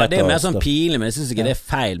nakenhet. Det er mer sånn pinlig, men jeg synes ikke det er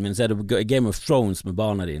feil. Men så er det Game of Thrones med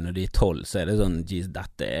barna dine når de er 12, så er det sånn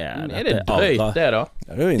dette er det drøyt det da?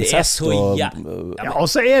 Det er jo incest og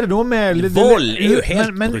så er det noe med vold er jo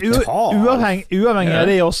helt brutalt. Uavhengig av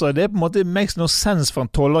det også, det er på en måte makes no sense for en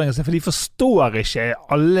 12-åring, for de forstår ikke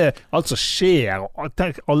alt som skjer,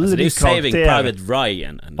 alle de karakterene.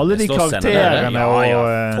 Alle de karakterene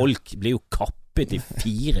folk blir jo kappet i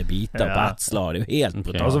 4 biter på ett slag. Det er jo helt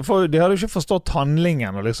brutalt. Altså, de hadde jo ikke forstått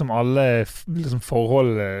handlingen og liksom alle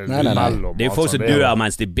forhold mellom. Det er jo folk som dør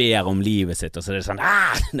mens de ber om livet sitt, og så er det sånn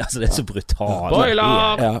altså, det er så brutalt.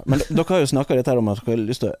 Men dere har jo snakket litt her om at dere har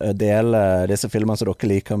lyst til å dele disse filmene som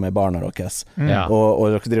dere liker med barna deres, og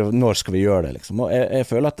dere driver, når skal vi gjøre det liksom? Og jeg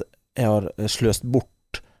føler at jeg har sløst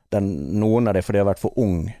bort noen av det fordi jeg har vært for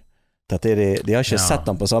ung. At de har ikke sett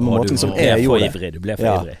den på samme måten som jeg gjorde. Du ble for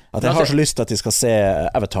ivrig. At jeg har så lyst til at de skal se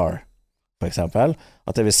Avatar, for eksempel.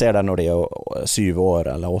 At jeg vil se den når de er 7 år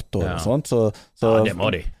eller 8 år og sånt. Så det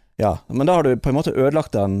må de. Ja, men da har du på en måte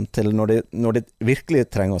ødelagt den til når de virkelig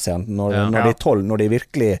trenger å se den. Når de er 12, når de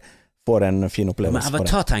virkelig får en fin opplevelse. Men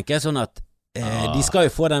Avatar tenker jeg sånn at de skal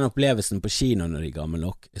jo få den opplevelsen på kino når de er gamle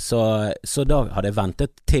nok, så da hadde jeg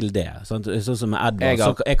ventet til det, sånn som med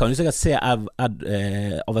Edvard. Jeg kan jo sikkert se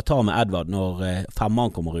Avatar med Edvard når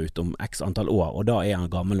 5-man kommer ut om x antall år, og da er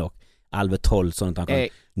han gammel nok 11-12, sånn at han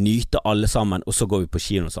kan nyte alle sammen, og så går vi på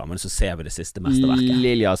kino sammen, så ser vi det siste mesterverket.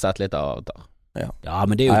 Lilja har sett litt av Avatar. Ja,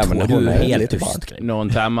 men det er jo du er helt dust.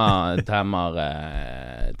 Noen temmer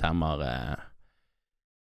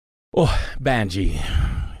Banji.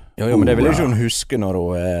 Jo, men det vil jo ikke hun huske når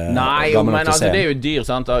hun er gammel nok til å se. Nei, men altså, det er jo dyr,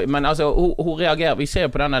 sant? Men altså, hun reagerer. Vi ser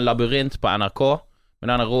jo på denne labyrint på NRK,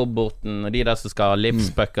 med denne roboten, og de der som skal ha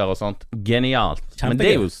livsbøkker og sånt. Genialt. Men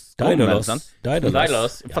det er jo skummelt, sant?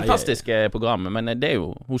 Daedalus. Fantastiske programmet, men det er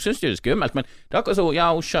jo, hun synes jo det er skummelt, men det er akkurat så,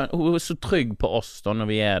 hun er så trygg på oss da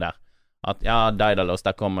når vi er der. At Daedalus,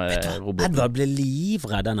 der kommer roboten. Edvard ble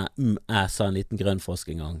livredd denne jeg sa en liten grønn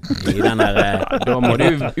frosk en gang i den der da må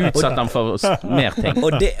du utsette han for mer ting.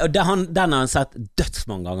 Og den har han sett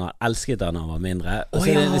dødsmange ganger. Elsket han var mindre. Og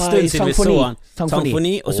så er det en stund siden vi så han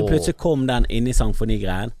Symfoni, og så plutselig kom den inn i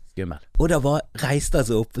symfonigreien. Skummel. Og da bare reiste han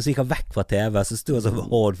seg opp, og så gikk han vekk fra TV, så stod han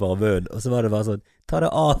som hård for munnen, og så var det bare sånn, ta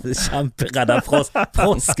det av, kjemperedd av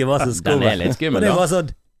frosken var så skummel. Den er litt skummel, og det var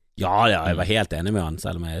sånn, ja, jeg var helt enig med han,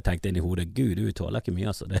 selv om jeg tenkte inn i hodet, Gud, du tåler ikke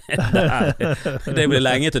mye, altså. Det blir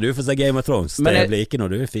lenge til du får se Game of Thrones. Det blir ikke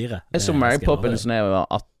når du er 4. Jeg så Mary Poppins når jeg var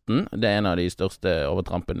 18. Det er en av de største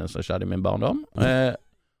overtrampene som skjedde i min barndom.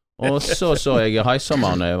 Og så jeg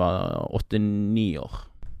Highsommer når jeg var 8-9 år.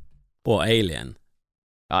 Og Alien.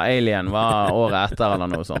 Ja, Alien var året etter eller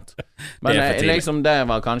noe sånt. Men liksom det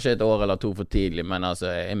var kanskje et år eller 2 for tidlig. Men altså,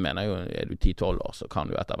 jeg mener jo, er du 10-12 år, så kan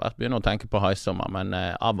du etter hvert begynne å tenke på Highsommer. Men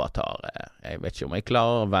Avatar, jeg vet ikke om jeg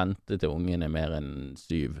klarer å vente til ungen er mer enn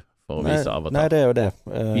 7 for å vise Avatar. Nei, det er jo det.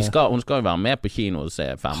 Hun skal jo være med på kino og se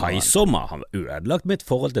 5. Haisommer har ødelagt mitt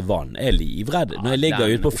forhold til vann. Jeg er livredd. Når jeg ligger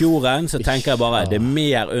ute på fjorden, så tenker jeg bare det er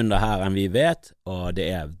mer under her enn vi vet, og det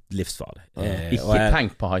er livsfarlig. Ikke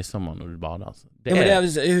tenk på haisommer når du bader, altså.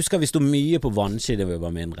 Jeg husker vi stod mye på vannski da vi var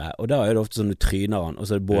mindre, og da er det ofte sånn du tryner han, og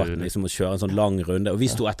så er det båten liksom å kjøre en sånn lang runde, og vi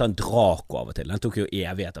stod etter en Draco av og til. Den tok jo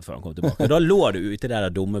evigheter før han kom tilbake. Og da lå du ute i det der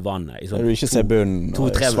dumme vannet i sånn du ikke ser bunnen og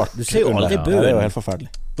svart. Du ser jo aldri bunnen. Det er jo helt forferdelig.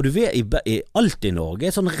 Og du vet, alt i Norge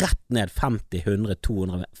er sånn rett ned 50, 100,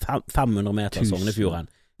 200, 500 meter Sognefjorden.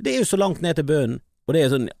 Det er jo så langt ned til bunnen, og det er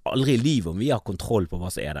sånn aldri i livet om vi har kontroll på hva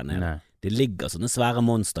som er der nede. Nei. Det ligger sånne svære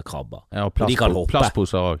monsterkrabber. Ja, og de kan hoppe.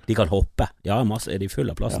 Plastposer også. De kan hoppe. Ja, masse, er de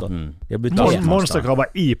fulle av plast da?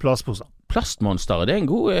 Monsterkrabber i plastposer. Plastmonster, det er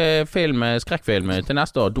en god skrekkfilm til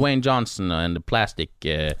neste år. Dwayne Johnson and the Plastic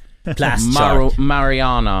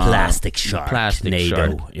Mariana Plastic Shark.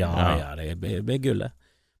 Ja, det blir gullet.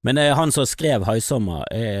 Men han som skrev Haisommer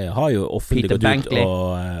har jo offentlig gått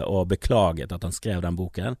ut og beklaget at han skrev den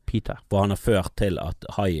boken. Peter. For han har ført til at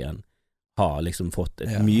haien har liksom fått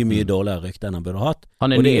et mye dårligere rykte enn han burde hatt.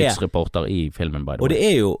 Han er nyhetsreporter i filmen, by the way. Og det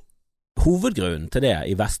er jo hovedgrunnen til det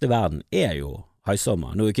i vestlige er jo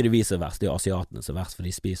haisommer. Nå er ikke det vi som er verst, det er asiatene som er verst, for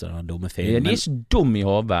de spiser den dumme filmen. Ja, de er så dumme i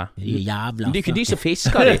hodet. Jævla. Det er ikke de som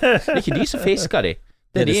fisker de. Det er ikke de som fisker de.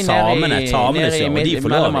 Det er de samene som, og de får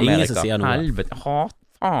lov, ingen som sier noe. Helvete,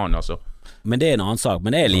 faen altså. Men det er en annen sak.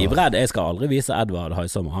 Men jeg er livredd. Jeg skal aldri vise Edvard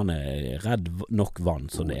Haisommer. Han er redd nok vann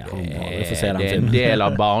som det er. Det er en del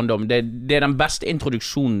av barndom. Det er den beste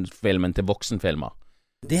introduksjonsfilmen til voksenfilmer.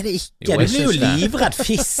 Det er det ikke. Du blir jo livredd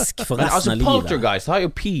fisk for resten av livet. Poltergeist har jo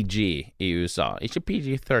PG i USA. Ikke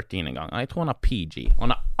PG-13 engang. Jeg tror han har PG. Han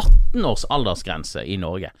har 18 års aldersgrense i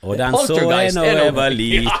Norge. Og den så jeg når jeg var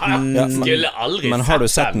liten. Men har du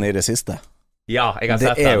sett den i det siste? Ja, jeg har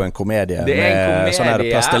sett den. Det er jo en komedie med sånn her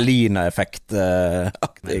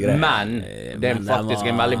plastelina-effekt-aktig greier. Men det er faktisk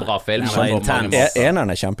en veldig bra film.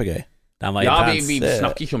 Eneren er kjempegøy. Ja, vi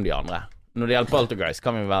snakker ikke om de andre. Når det gjelder Poltergeist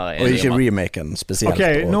kan vi være enige. Og ikke remaken spesielt. Ok,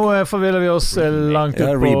 nå forviller vi oss langt ut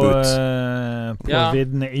på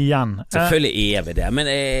viddene igjen. Selvfølgelig er vi det. Men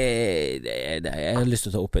jeg har lyst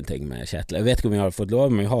til å ta opp en ting med Kjetil. Jeg vet ikke om vi har fått lov,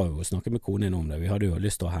 men vi har jo snakket med konen om det. Vi hadde jo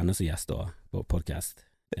lyst til å ha henne som gjest på podcast.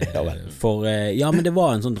 Men det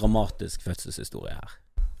var en sånn dramatisk fødselshistorie her.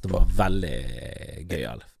 Det var veldig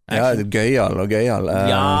gøyal. Ja, gøyal.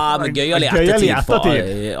 Men gøyal i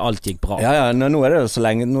ettertid. Alt gikk bra. Ja, nå er det jo så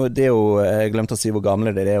lenge. Det er jo, jeg glemte å si hvor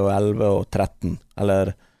gamle det er. Det er jo 11 og 13.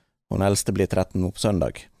 Eller hun eldste blir 13 nå på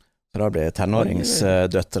søndag. Så da blir det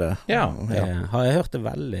tenåringsdøtre. Ja. Har jeg hørt det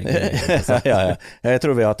veldig gøy. Ja. Jeg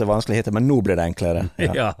tror vi har hatt det vanskelig hittil, men nå blir det enklere.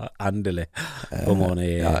 Ja, endelig.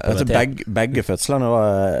 Begge fødslene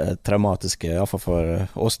var traumatiske, i hvert fall for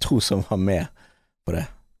oss to som var med på det.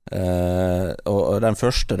 Og den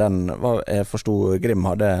første, jeg forstod Grim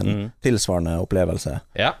hadde en tilsvarende opplevelse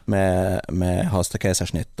med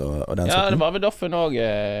hastekeisersnitt og den sorten. Ja, det var ved Doffen også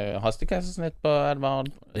hastekeisersnitt på Edvard.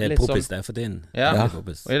 Det er poppis det for tiden. Ja, og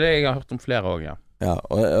det jeg har hørt om flere også, Ja,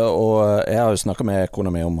 og jeg har jo snakket med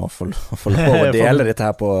kona mi om å få lov å dele dette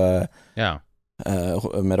her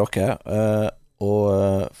med dere.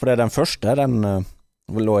 For det den første, den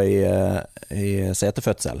lå i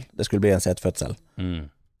setefødsel. Det skulle bli en setefødsel.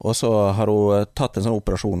 Og så har hun tatt en sånn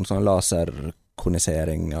operasjon, sånn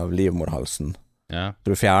laserkonisering av livmorhalsen. Ja.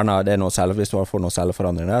 Du fjerner, det er noe hvis du får noe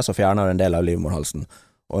celleforandring der, så fjerner du en del av livmorhalsen.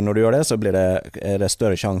 Og når du gjør det, så er det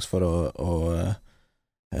større sjanse for å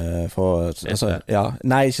få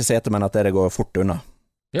nei, ikke sete, men at det går fort unna.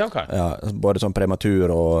 Ja, ok. Ja, både sånn prematur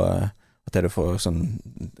og at du får sånn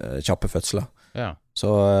kjappe fødsler. Ja. Så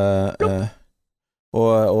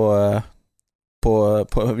på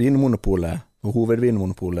Vinmonopolet,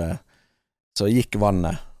 hovedvinmonopolet, så gikk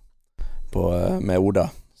vannet med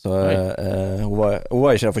Oda. Så hun var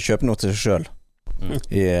ikke der for å kjøpe noe til seg selv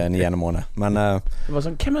i 9. måned. Men det var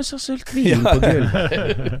sånn, hvem er så sølt vin på gull?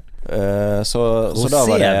 Så da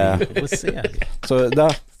var det så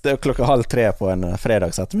da det var 2:30 på en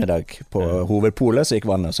fredags ettermiddag på hovedpolet, så gikk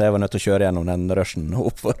vannet, så jeg var nødt til å kjøre gjennom den rushen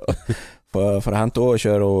opp for å hente henne og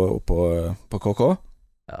kjøre henne opp på KK.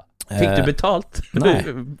 Fikk du betalt? Nei.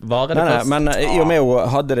 Nei, men i og med hun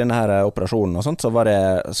hadde denne her operasjonen og sånt, så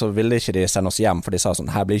ville ikke de sende oss hjem, for de sa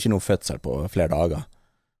sånn, her blir ikke noe fødsel på flere dager.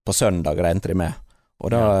 På søndag regnet de med.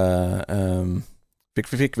 Og da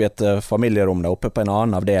fikk vi et familierom der oppe på en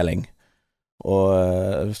annen avdeling.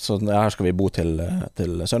 Og så her skal vi bo til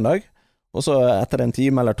søndag. Og så etter en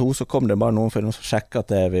time eller to så kom det bare noen for å sjekke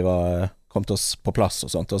at vi var kommet oss på plass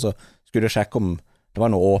og sånt. Og så skulle de sjekke om det var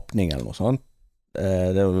noe åpning eller noe sånt.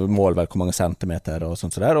 Det mål vel hvor mange centimeter og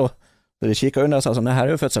sånt så der, og Så de kikket under og sa sånn,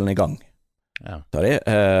 her jo fødselen i gang. Ja.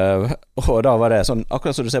 Og da var det sånn,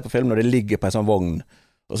 akkurat som du ser på film, når de ligger på en sånn vogn,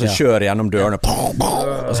 og så kjører gjennom dørene,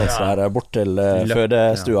 og sånn der, bort til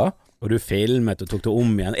fødestua. Og du filmet og tok det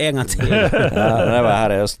om igjen, en gang til. Det var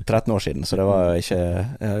her 13 år siden, så det var ikke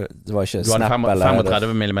snap eller... Du hadde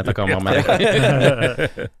 35 mm kamera med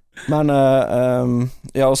deg. Men,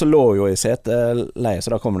 og så lå jo i seteleie,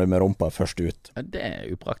 så da kommer du med rumpa først ut. Det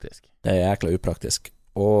upraktisk. Det jækla upraktisk.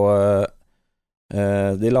 Og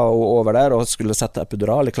de la jo over der og skulle sette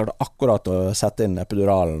epidural. De klarte akkurat å sette inn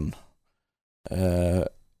epiduralen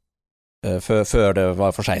før det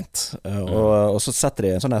var for sent. Og så setter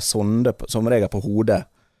de en sånn her sonde som regel på hodet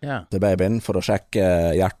til babyen for å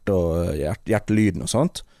sjekke hjertelyden og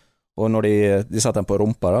sånt. Og når de satte den på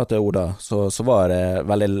rumpa da, til Oda, så var det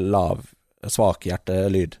veldig svak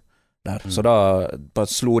hjertelyd der. Så da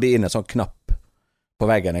bare slo de inn en sånn knapp på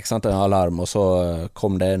veggen, ikke sant, en alarm, og så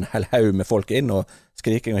kom det en hel haug med folk inn, og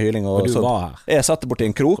skriking og hyling, og du så var her. Jeg satt borti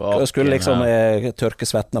en krok, og skulle liksom tørke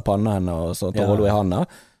svetten av panna henne, og så ta holde i handa,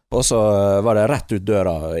 og så var det rett ut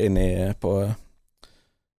døra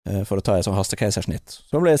for å ta en sånn hastekeisersnitt.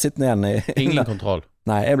 Så ble jeg sittende igjen Ingen kontroll?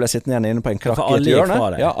 Nei, jeg ble sittende igjen inne på en krakk i et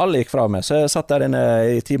hjørne. Ja, alle gikk fra meg, så jeg satt der inne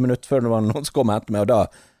i 10 minutter før det var noen som kom og hentet meg, og da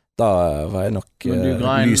var jeg nok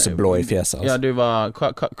lyseblå i fjeset. Altså. Ja, du var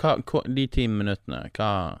de 10 minuttene,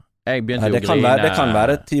 Jeg begynte jo å grine. Det kan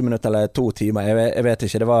være 10 minutter eller 2 timer, jeg vet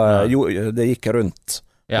ikke. Det gikk rundt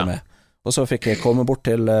for meg. Og så fikk jeg komme bort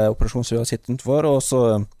til operasjonsstua, sitte utenfor, og så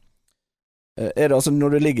det altså når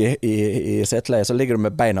du ligger i seteleie, så ligger du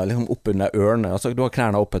med beina liksom opp under ørene. Altså du har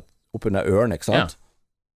knærne opp under ørene, ikke sant?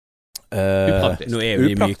 Nå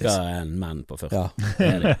vi mykere enn menn på 40.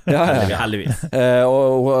 Heldigvis.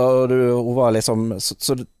 Og hun var liksom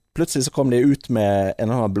så plutselig så kom de ut med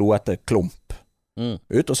en annen blodete klump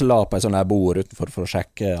ut, og så la på en sånn her bord utenfor for å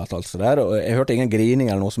sjekke alt så der, og jeg hørte ingen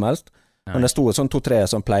grining eller noe som helst, men det sto sånn 2-3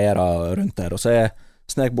 sånn pleiere rundt der, og så jeg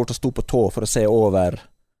snek bort og sto på tå for å se over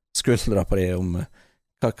skuldra på de om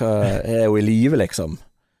hva jo i live liksom.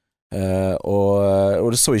 Og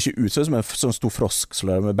det så ikke ut som en sånn stor frosk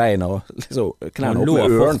så med beina og liksom knærne opp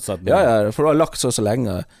med øren. For det var lagt så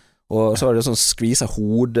lenge, og så var det sånn skvisa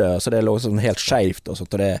hodet, så det lå sånn helt skjevt og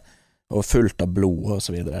sånt, og fullt av blod og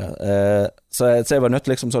så videre. Så jeg var nødt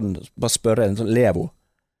til liksom sånn bare spørre en sånn levo,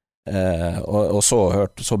 og så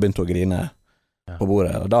begynte hun å grine på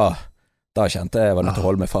bordet, og da kjente jeg var nødt til å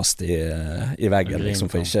holde meg fast i veggen liksom,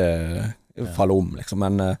 for ikke falle om liksom,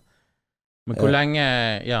 men hvor lenge,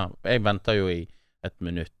 jeg ventet jo i 1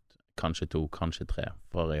 minutt, kanskje 2, kanskje 3,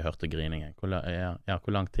 for jeg hørte griningen. Hvor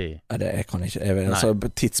lang tid? Det jeg kan ikke, altså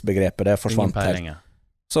tidsbegrepet, det forsvant helt.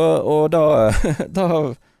 Så, og da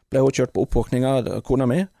ble hun kjørt på oppvåkninga, kona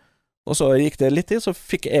mi, og så gikk det litt til, så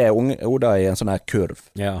fikk jeg Oda i en sånn her kurv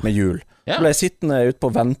med hjul. Så ble jeg sittende ute på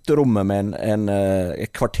venterommet med en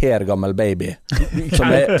kvarter gammel baby som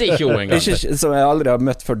jeg aldri har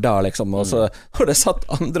møtt før da liksom, og det satt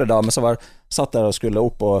andre damer som satt der og skulle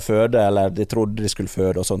opp og føde, eller de trodde de skulle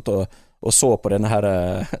føde og sånt, og så på denne her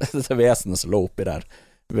vesen som lå oppi der,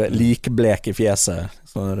 likblek i fjeset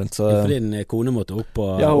rundt, så for din kone måtte opp på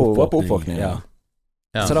oppvåkning. Ja, hun var på oppvåkning,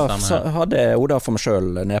 så da hadde Oda for meg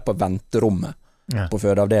selv nede på venterommet på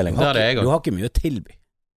fødeavdelingen. Du har ikke mye å tilby.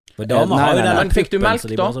 For damer har jo den fikk du melk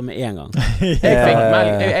da? Som med en gang. Jeg fikk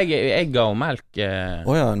melk, jeg ga melk.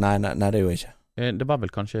 Nei, det gjorde jeg ikke. Det var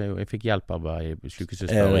vel kanskje, jeg fikk hjelp av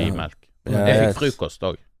sykesøster å gi melk. Jeg fikk frokost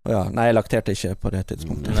også. Nei, jeg lakterte ikke på det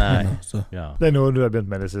tidspunktet. Det er noe du har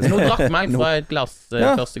begynt med det siste. Hun drakk melk fra et glass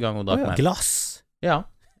første gang hun drakk melk. Glass? Ja,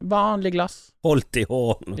 vanlig glass. Holdt i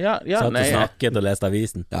hånden. Satt og snakket og leste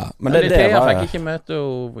avisen. Men det var... fikk ikke møte,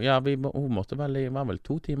 hun måtte vel, det var vel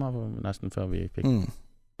 2 timer nesten før vi fikk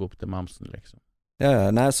opp til mamsen, liksom.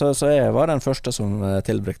 Så jeg var den første som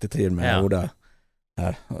tilbrekte tid med Oda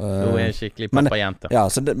her. Hun er skikkelig pappajente.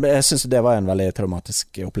 Så jeg synes det var en veldig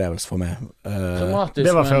traumatisk opplevelse for meg. Traumatisk,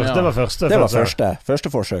 det var første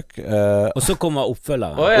forsøk. Og så kommer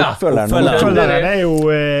oppfølgeren. Oppfølgeren er jo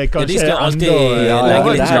kanskje de skal alltid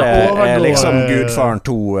legge litt det liksom Gudfaren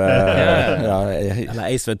 2 eller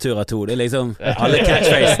Ace Ventura 2. Det er liksom alle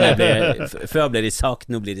catchphrasene før ble de sagt,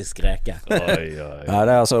 nå blir de skreket. Det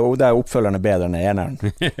er oppfølgerne bedre enn eneren.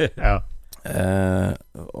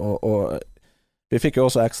 Og vi fikk jo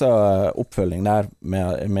også ekstra oppfølging der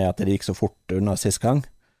med at det gikk så fort unna sist gang.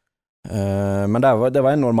 Men det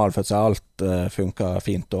var en normal fødsel, alt funket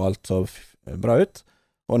fint og alt så bra ut.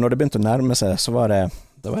 Og når det begynte å nærme seg, så var det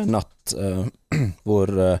var en natt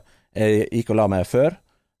hvor jeg gikk og la meg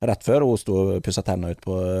rett før, og hun stod og pusset tennene ut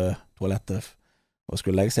på toalettet og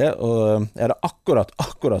skulle legge seg, og jeg hadde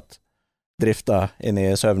akkurat driftet inn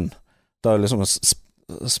i søvn da liksom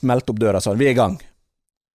smelte opp døra sånn, vi I gang.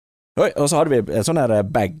 Oi, og så hadde vi en sånn her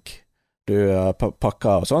bag du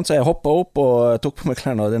pakka og sånt, så jeg hoppet opp og tok på meg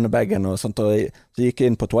klærne og denne baggen og sånt, og så gikk jeg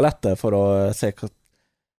inn på toalettet for å se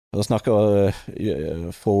og snakke og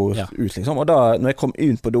få ut liksom, og da, når jeg kom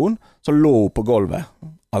inn på doen, så lå hun på gulvet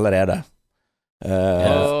allerede.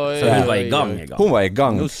 Så hun var I gang. Hun var I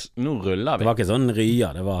gang. Nå ruller vi. Det var ikke sånn rya,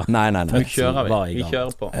 det var... Nei. Nå kjører vi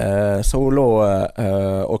kjører på. Så hun lå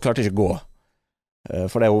og klarte ikke å gå.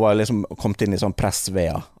 Fordi hun var liksom kommet inn I sånn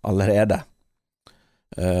pressvea allerede.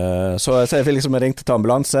 Så jeg fikk liksom ringt til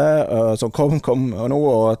ambulanse, som kom og nå,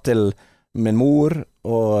 og til min mor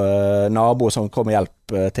og nabo som kom og hjelp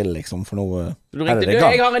til liksom, for nå du ringte,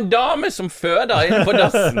 jeg har en dame som føder inne på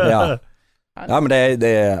dassen. Ja, men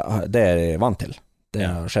det jeg vant til. Det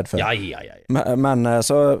har skjedd før. Ja. Men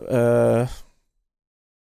så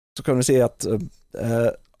kan du si at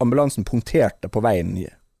ambulansen punkterte på veien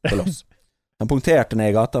til oss. Den punkterte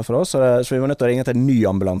ned I gata for oss, så vi var nødt til å ringe til en ny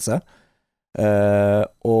ambulanse.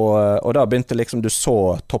 Og da begynte liksom, du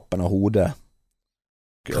så toppen av hodet.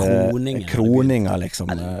 Kroninger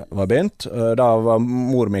liksom var begynt. Da var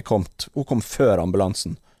mor mi kommet. Hun kom før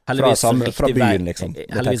ambulansen. Fra byen liksom.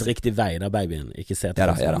 Heldigvis riktig vei da babyen ikke ser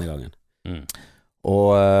til denne gangen.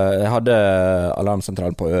 Og jeg hadde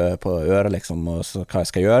alarmsentralen på øret liksom, og så hva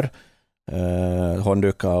jeg skal gjøre.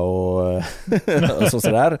 Håndduker og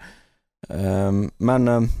sånn der. Men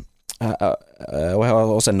og jeg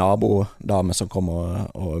har også en nabodame som kom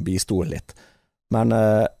og bistod litt. Men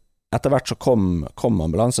etter hvert så kom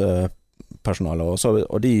ambulansepersonalet,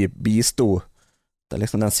 og de bistod det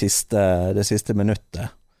liksom det siste minuttet.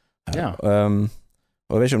 Ja.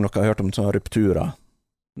 Og jeg vet ikke om dere har hørt om sånne rupturer.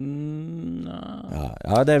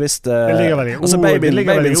 Ja, det er visst altså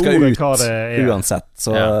babyen skal ut uansett,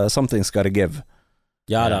 så something's gotta give.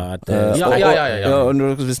 Ja da.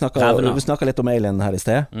 Vi snakket litt om Alien her I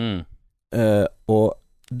sted. Og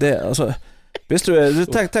det, altså hvis du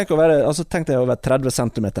tenk å være 30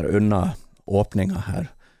 centimeter unna åpninga her,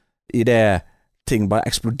 I det ting bare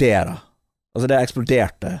eksploderer. Altså det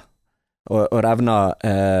eksploderte og revna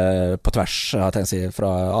på tvers, jeg har tenkt å si, fra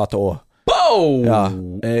A til Å. Boom! Ja,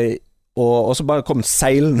 og så bare kom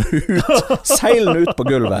seilen ut på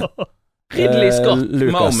gulvet. Ridley Scott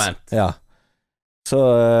moment. Ja. Så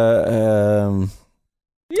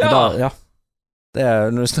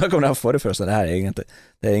når du snakker om det her forrige, det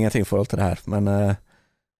er ingenting I forhold til det her, men det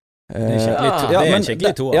er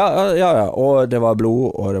skikkelig to. Ja, og det var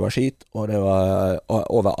blod, og det var skit, og det var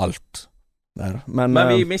overalt der. Men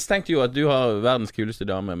vi mistenkte jo at du har verdens kuleste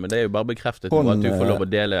dame, men det er jo bare bekreftet at du får lov å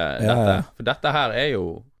dele dette. For dette her er jo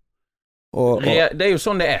det er jo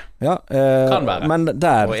sånn det er. Ja, kan være. Men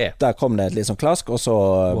der kom det et litt sånn klask, og så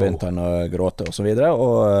begynte han å gråte og så videre,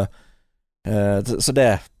 og så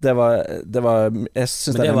det var jeg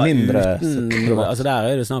synes det var mindre altså der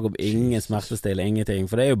er det snakk om ingen smertestille, ingenting,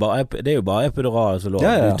 for det er jo bare epidural så lov.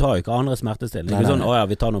 Du tar jo ikke andre smertestille. Det er ikke sånn,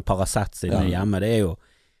 vi tar noen Paracet siden hjemme, det er jo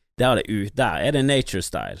der er det nature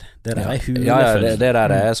style. Det der er hulefølelse. Det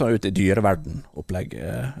der er sånn ut I dyreverden opplegg.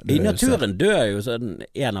 I naturen dør jo sånn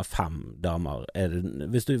 1 av 5 damer.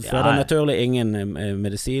 Hvis du føder naturlig, ingen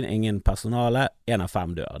medisin, ingen personale, 1 av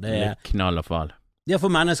 5 dør. Det er knall og fall. Ja,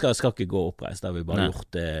 for mennesker skal ikke gå oppreist. Det har vi bare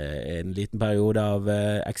gjort en liten periode av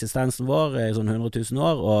eksistensen vår, sånn 100 000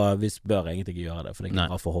 år, og vi bør egentlig ikke gjøre det, for det er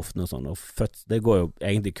ikke bra for hoften og sånn, og det går jo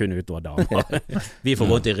egentlig kun utover damer. Vi får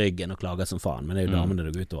vondt I ryggen og klager som faen, men det er jo damene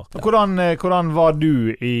det går utover. Hvordan var du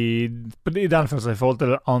I den følelsen I forhold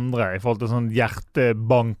til det andre, I forhold til sånn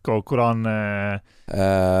hjertebank, og hvordan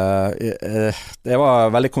Jeg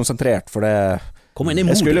var veldig konsentrert, for det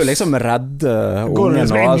jeg skulle jo liksom redde ungen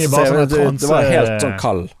det var helt sånn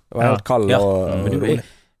kald. Det var helt kald og du blir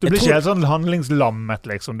ikke helt sånn handlingslammet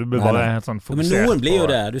liksom. Du blir bare helt sånn fokusert. Men noen blir jo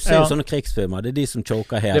det. Du ser jo sånne krigsfilmer. Det er de som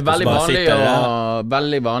choker helt. Det er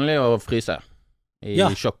veldig vanlig å fryse I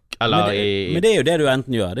sjokk eller men det er jo det du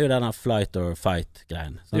enten gjør. Det er jo denne flight or fight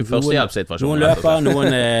greien. Det er førstehjelpssituasjonen. Noen løper,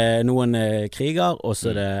 noen kriger, og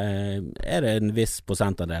så er det en viss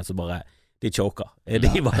prosent av det som bare de choker.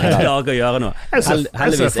 De bare klager å gjøre noe. Jeg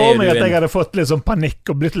ser for meg at jeg hadde fått litt sånn panikk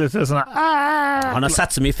og blitt litt sånn Han har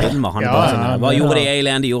sett så mye filmer. Han bare sånn, hva gjorde de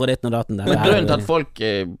Alien? De gjorde ditt og datten. Men grunnen til at folk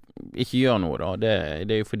ikke gjør noe da,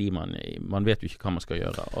 det er jo fordi man vet jo ikke hva man skal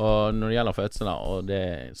gjøre. Og når det gjelder fødsler, og det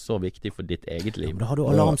er så viktig for ditt eget liv. Da har du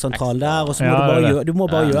alarmsentral der, og så må du må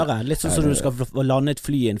bare gjøre. Litt sånn som du skal lande et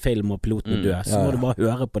fly I en film, og piloten dør, så må du bare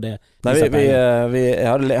høre på det. Nei, jeg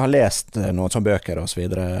har lest noen sånne bøker og så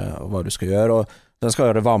videre, hva du skal gjøre, og den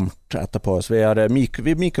skal gjøre det varmt etterpå, så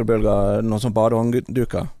vi mikrobølger noen sånne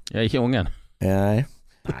badehåndduker. Ja, ikke ungen. Nei.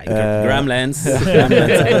 Nei, Gremlins.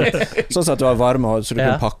 Sånn at det var varme, så du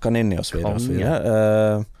kunne pakke den inn i og så videre. Og så videre.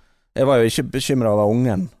 Jeg var jo ikke bekymret over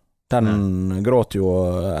ungen. Den gråt jo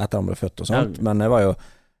etter han ble født og sånt, men jeg var jo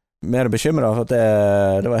mer bekymret for at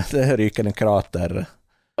det var et rykende krater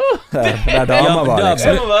der dama var,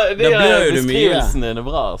 liksom. Det er jo beskrivelsen din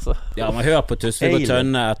bra, altså. Ja, man hører på Tusvik og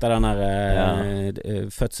Tønne etter den der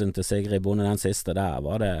fødselen til Sigrid Bonde, den siste, der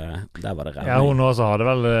var det remming. Ja, hun også hadde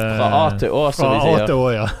vel fra A til Å, som vi sier. Fra A til Å,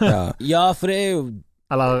 ja. Ja, for det er jo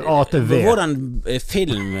eller A til V. Hvordan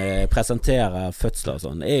film presenterer fødsler og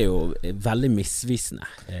sånn er jo veldig misvisende.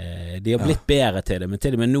 De har blitt bedre til det, men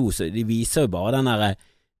til og med nå så de viser jo bare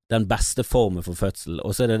den beste formen for fødsel,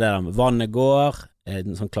 og så er det der med vannet går,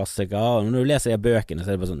 en sånn klassiker, og når du leser de bøkene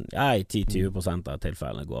så er det bare sånn, i 10-20% av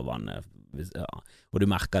tilfellene går vannet, og du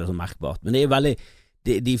merker det så merkbart, men det er veldig,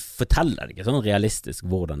 de forteller det ikke sånn realistisk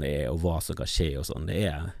hvordan det er, og hva som kan skje og sånn, det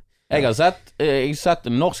er... Jeg har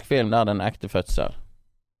sett en norsk film der det er en ekte fødsel.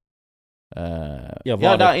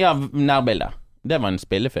 Nærbildet. Det var en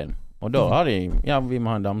spillefilm, og da har de, vi må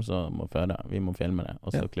ha en dame som må føde, vi må filme det,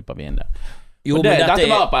 og så klipper vi inn det. Jo, dette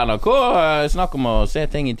var på NRK, snakk om å se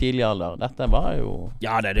ting i tidlig alder. Dette var jo...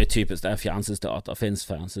 Ja, det er typisk, det fjernsynsteater. Finns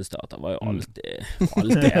fjernsynsteater, var jo alltid en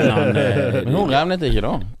eller annen... Men hun revnet ikke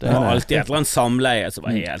da. Det var alltid et eller annet samleie som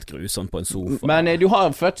var helt grusomt på en sofa. Men du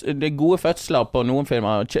har det gode fødsler på noen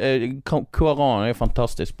filmer. Koran er jo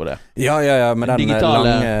fantastisk på det. Ja, med den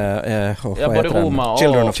digitale, lange... både Roma og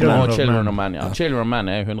Children of Men. Children of Men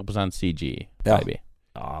er 100% CG, baby.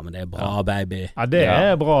 Ja, men det er bra, baby. Ja, det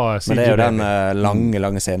er bra CG. Men det er jo den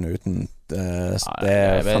lange scenen uten det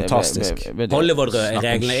er fantastisk.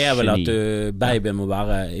 Hollywood-reglene er vel at babyen må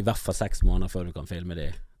være i hvert fall 6 måneder før du kan filme de.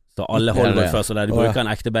 Så alle Hollywood først, og der de bruker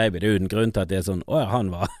en ekte baby, det er uten grunn til at det er sånn,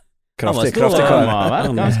 han var kraftig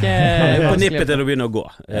ganske på nippet til å begynne å gå.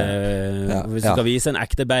 Hvis du skal vise en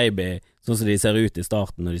ekte baby sånn som de ser ut i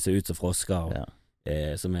starten, når de ser ut som frosker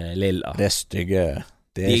som er lilla. Det er stygge.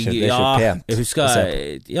 Det er ikke pent. Jeg husker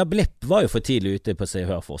Blipp var jo for tidlig ute på Se og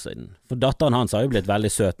Hør forsiden. For datteren hans har jo blitt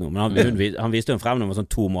veldig søt nå, men han viste jo frem når han var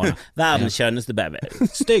sånn 2 måneder. Verdens skjønneste baby.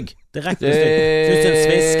 Stygg. Direkte stygg. Synes en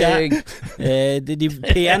sviske. De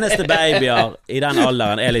peneste babyer i den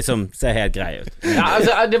alderen er liksom ser helt greie ut. Ja,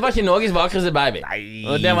 altså, det var ikke Norges vakreste baby.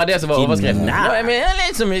 Og det var det som var overskriften. Men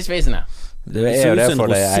litt som misvisende. Det så ut som en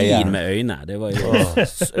rosin med øyne.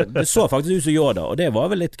 Det så faktisk ut som Yoda, og det var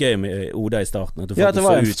vel litt gøy med Oda i starten. Det så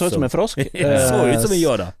ut som en frosk. Så ut som en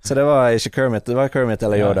Yoda. Så det var ikke Kermit, det var Kermit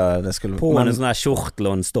eller Yoda. På en sånn her kjortel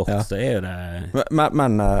og en stokk, så er jo det...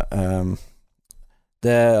 Men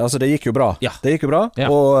det gikk jo bra. Det gikk jo bra,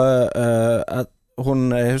 og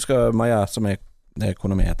jeg husker Maja, som det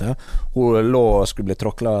kona mi heter, hun lå og skulle bli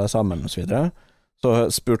tråklet sammen og så videre. Så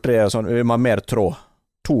spurte jeg sånn, vi må ha mer tråd.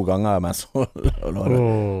 2 ganger mens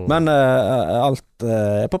men alt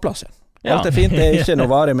er på plass igjen. Alt er fint, det er ikke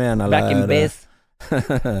noe varig med en back in base.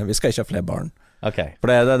 Vi skal ikke ha flere barn. Okay. For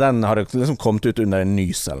den har liksom kommet ut under en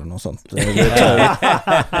nys eller noe sånt. Vi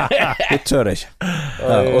tør ikke.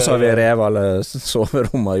 Og så har vi revet alle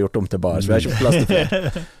soverom og gjort om til bar, så vi har ikke plass til flere.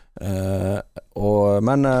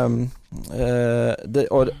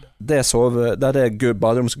 Det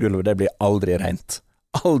baderomsgulvet, det blir aldri rent.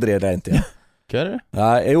 Aldri rent igjen. Hva er det?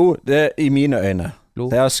 Jo, det er i mine øyne.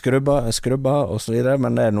 Det er skrubba og så videre,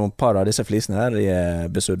 men det er noen par av disse flisene her, de er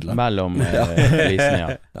besudlet. Mellom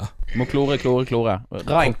flisene, ja. Må klore.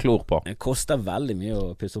 Rein klor på. Det koster veldig mye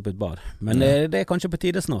å pusse opp et bad, men det er kanskje på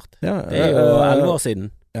tide snart. Det er jo 11 år siden.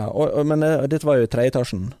 Ja, men dette var jo i 3.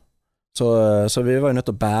 etasjen, så vi var jo nødt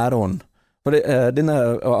til å bære henne. For denne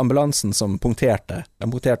ambulansen som punkterte,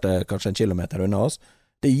 den punkterte kanskje 1 kilometer unna oss.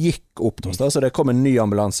 Det gikk opp til oss da, så det kom en ny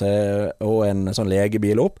ambulanse og en sånn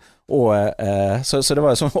legebil opp, og så det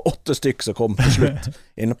var jo sånn 8 stykk som kom til slutt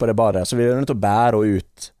inne på det badet, så vi var nødt til å bære henne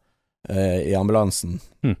ut i ambulansen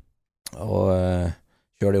og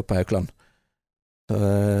kjøre det opp på Haukeland.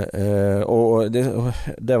 Og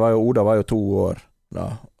det var jo, Oda var jo 2 år da,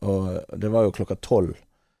 og det var jo 12:00,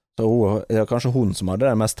 så det var kanskje hun som hadde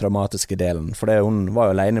den mest traumatiske delen, for hun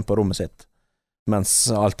var jo alene på rommet sitt mens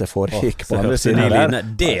alt det foregikk på andre siden der.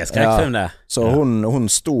 Det er skrekkfilm det. Så hun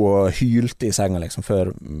sto og hylte i senga liksom før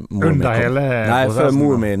mor min kom. Før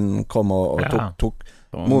mor min kom og tok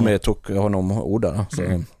mor min tok hånd om Oda da.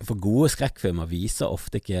 For gode skrekkfilmer viser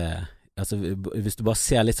ofte ikke, altså hvis du bare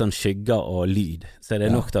ser litt sånn skygger og lyd, så er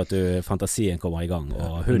det nok til at fantasien kommer i gang,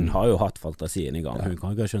 og hun har jo hatt fantasien i gang. Hun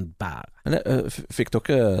kan ikke ha skjønt bære. Men fikk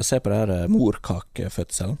dere se på det her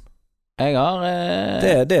morkakefødselen? Jeg har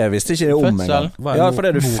Det visste ikke jeg om en gang. Ja, for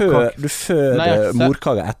det du føder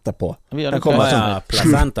morkage etterpå. Den kommer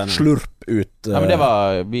sånn slurp ut. Ja, men det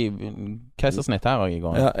var keisersnitt her i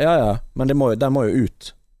går. Ja, men den må jo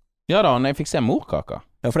ut. Ja da, jeg fikk se morkaka.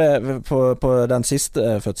 Ja, for det, på den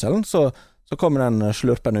siste fødselen så kommer den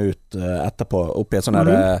slurpende ut etterpå, opp i et sånn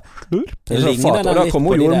der slurp? Det ligner den litt på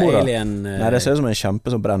de der alien... Nei, det ser ut som en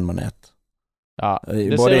kjempe som brennmanet. Ja,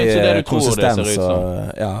 det ser ut som det du tror det ser ut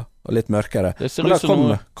som. Ja, og litt mørkere. Men da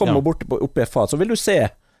kommer bort oppi et fat, så vil du se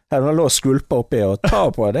her den lå og skvulpa oppi og ta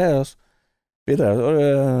på det videre. Og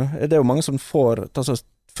det er jo mange som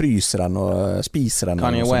fryser den og spiser den.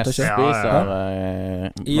 Kanye West spiser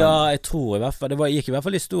Ja, jeg tror i hvert fall det gikk i hvert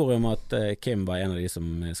fall historie om at Kim var en av de som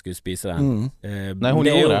skulle spise den. Nei, hun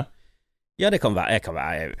gjorde det. Ja, det kan være. Jeg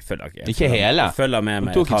følger ikke hele. Jeg følger med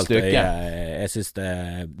meg et halvt øye. Jeg synes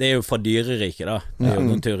det er jo fra dyreriket da. Det er jo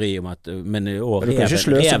noen teori om at men reven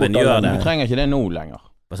gjør det. Du trenger ikke det nå lenger.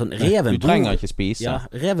 Sånn, du trenger ikke spise. Ja,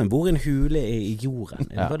 reven bor i en hule i jorden.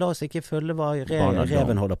 La oss ikke følge hva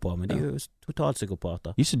reven holder på med. De er jo totalt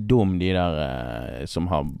psykopater. De er så dum, de der som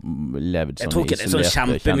har levd sånn. Jeg tror ikke det er sånn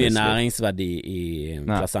kjempemye næringsverdi i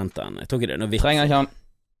placentaen. Jeg tror ikke det er noe vits. Trenger ikke han.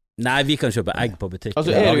 Nei, vi kan kjøpe egg på butikken.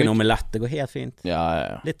 Lage en omelett, det går helt fint. Ja.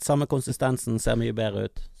 Litt samme konsistensen, ser mye bedre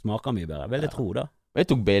ut. Smaker mye bedre, vil jeg tro da. Jeg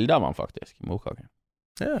tok bilder av han faktisk, morkake.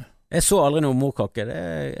 Ja. Jeg så aldri noe morkake.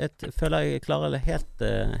 Jeg føler jeg klarer det helt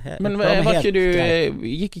men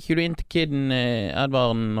gikk ikke du inn til kidden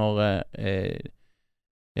Edvard når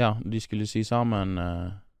de skulle sy sammen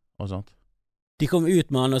og sånt? De kom ut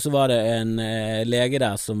med han, og så var det en lege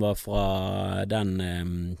der som var fra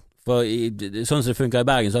den for sånn som det funker i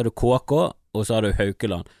Bergen, så har du KK, og så har du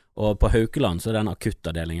Haukeland. Og på Haukeland så er den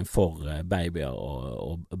akuttavdelingen for babyer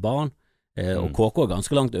og barn, og KK er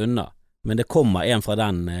ganske langt unna. Men det kommer en fra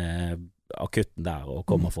den akutten der, og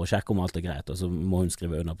kommer for å sjekke om alt er greit, og så må hun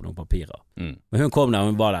skrive under på noen papirer. Men hun kom der,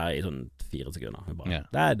 hun var der i sånn 4 sekunder. Hun bare,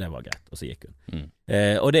 det var greit, og så gikk hun.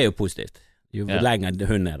 Og det er jo positivt. Jo lenger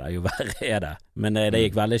hun er der, jo verre er det. Men det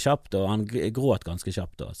gikk veldig kjapt, og han gråt ganske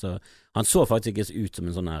kjapt da. Så han så faktisk ikke ut som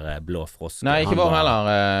en sånn her blå frosk. Nei, ikke bare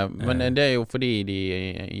heller. Men det er jo fordi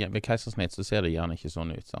ved keisersnitt så ser det gjerne ikke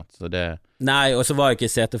sånn ut, sant? Så det... Nei, og så var jeg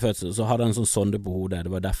ikke setefødsel, så hadde han en sånn sonde på hodet.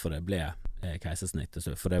 Det var derfor det ble keisersnitt,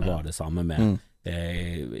 for det var det samme med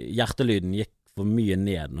hjertelyden gikk for mye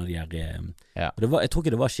ned når de jeg tror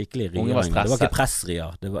ikke det var skikkelig riering. Det var ikke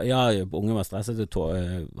pressrier. Unge var stresset og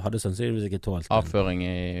hadde sannsynligvis ikke tålt avføring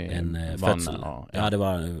i en fødsel. Ja, det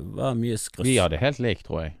var mye skruss. Vi hadde helt likt,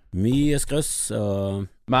 tror jeg. Mye skruss og...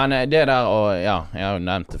 Men det der, og jeg har jo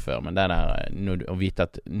nevnt det før, men det der å vite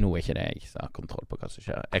at nå er ikke det jeg som har kontroll på hva som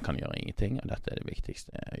skjer. Jeg kan gjøre ingenting, og dette er det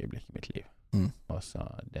viktigste øyeblikket i mitt liv. Og så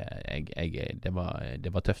det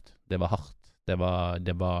var tøft. Det var hardt. Det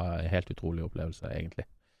var helt utrolig opplevelse, egentlig.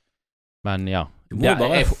 Men du må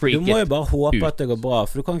jo bare håpe at det går bra,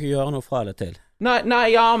 for du kan ikke gjøre noe fra det til. Nei,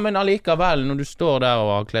 men allikevel, når du står der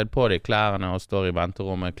og har kledd på deg klærne og står i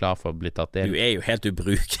venterommet klar for å bli tatt inn. Du er jo helt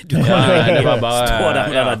ubrukelig. Du kan bare stå der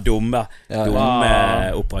med den dumme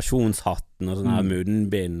operasjonshatten og sånne her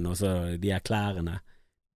munnbind og så de her klærne.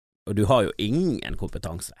 Og du har jo ingen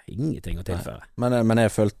kompetanse, ingenting å tilføre. Men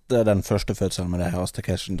jeg følte den første fødselen med det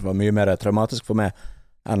hastefødselen, det var mye mer traumatisk for meg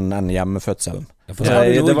enn hjemmefødselen.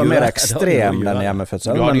 Det var mer ekstrem den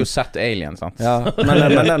hjemmefødselen. Du hadde jo sett Alien, sant? Ja, men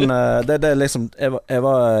den, det liksom, jeg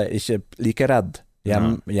var ikke like redd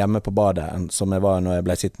hjemme på badet som jeg var når jeg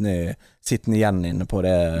ble sittende igjen inne på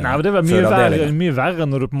det. Nei, men det var mye verre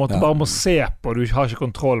når du på en måte bare må se på, du har ikke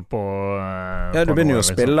kontroll på du begynner jo å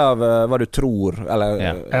spille av hva du tror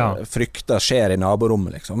eller frykter skjer i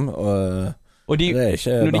naborommet liksom, og de,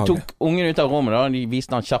 når de tok ungen ut av rommet da, de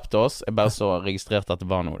viste han kjapt til oss. Jeg bare så registrerte at det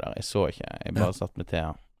var noe der. Jeg så ikke, jeg bare satt med til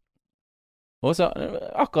han. Og så,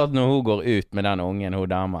 akkurat når hun går ut med den ungen, hun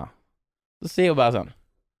dama, så sier hun bare sånn: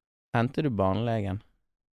 henter du barnelegen?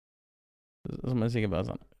 Som er sikkert bare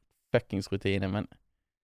sånn fuckings rutine, men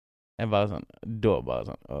jeg bare sånn, da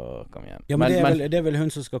bare sånn, kom igjen. Ja, men det er vel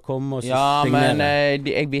hun som skal komme og signere? Ja, men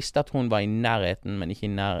jeg visste at hun var i nærheten, men ikke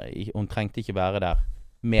hun trengte ikke være der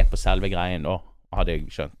med på selve greien da, hadde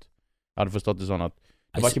jeg skjønt. Jeg hadde forstått det sånn at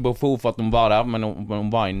det var ikke behov for at hun var der, men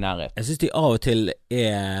hun var i nærhet. Jeg synes de av og til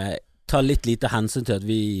tar litt lite hensyn til at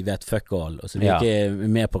vi vet fuck all, og så vi ikke er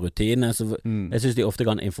med på rutine, så jeg synes de ofte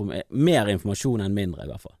kan mer informasjon enn mindre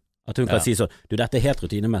i hvert fall. At hun kan si sånn, dette er helt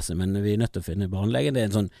rutinemessig, men vi er nødt til å finne barnelegen,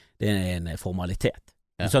 det er en formalitet.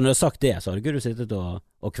 Så når du har sagt det, så hadde ikke du sittet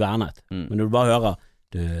og kvernet, men når du bare hører,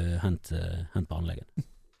 hent barnelegen.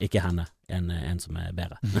 Ikke henne, en som er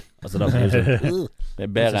bedre. Altså da blir det sånn, det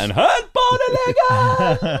er bedre enn hent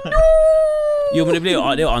barnelegen! Jo, men det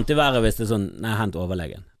er jo antiverre hvis det sånn, nei, hent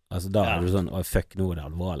overlegen. Altså da det sånn, fuck, nå det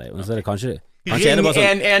alvorlig. Men så det kanskje Ring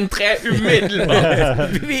 113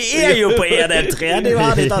 umiddelbart! Vi jo på 113, de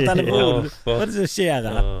har tatt telefonen. Hva det som skjer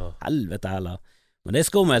her? Helvete heller. Men det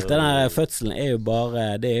skummelt, denne fødselen jo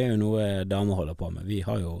bare, det jo noe damer holder på med. Vi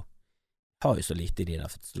har jo så lite i de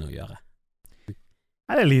der fødslene å gjøre.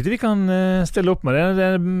 Det lite vi kan stille opp med.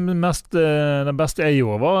 Det beste jeg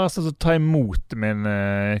gjorde var altså, å ta imot min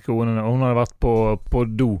kone. Hun hadde vært på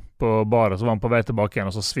do på badet, så var hun på vei tilbake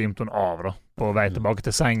igjen, og så svimte hun av da, på vei tilbake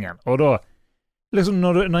til sengen. Og da, liksom,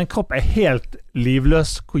 når en kropp helt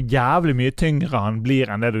livløs, hvor jævlig mye tyngre han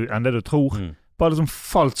blir enn det du tror. Bare liksom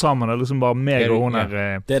falt sammen, og liksom bare meg og hun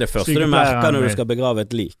det det første du merker når du skal begrave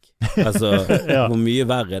et lik. Altså, hvor mye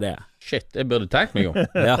verre det Shit, jeg burde tenkt meg om.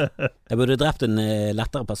 Ja, jeg burde drept en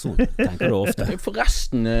lettere person, tenker du ofte.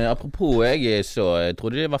 Forresten, apropos, jeg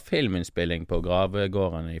trodde det var filminnspilling på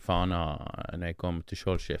gravegården i Fana når jeg kom til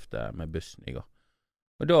Skjoldskiftet med bussen i går.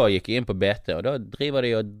 Og da gikk jeg inn på BT, og da driver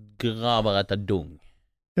de og graver etter dung.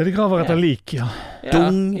 Ja, de graver etter lik,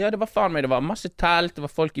 Dung? Ja, det var faen meg, det var masse telt, det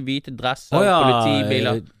var folk i hvite dresser,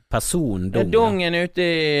 politibiler. Persondung. Dungen ute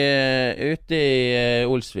i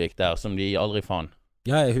Olsvik der, som de aldri fant.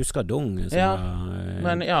 Ja, jeg husker dung.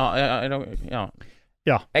 Men ja.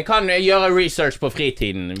 Jeg kan gjøre research på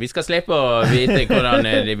fritiden. Vi skal slippe å vite hvordan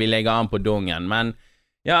vi legger an på dungen, men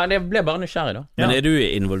ja, det ble bare nysgjerrig da. Men du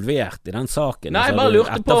involvert i den saken? Nei, jeg bare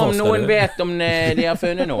lurte på om noen vet om de har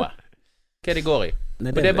funnet noe. Hva det går i.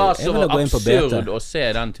 Og det var så absurd å se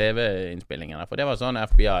den TV-innspillingen, for det var sånn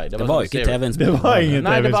FBI. Det var ikke TV-innspilling. Det var ingen TV-innspilling.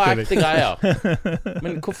 Nei, det var ekte greier.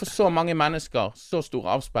 Men hvorfor så mange mennesker, så stor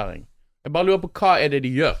avsperring? Jeg bare lurer på hva det de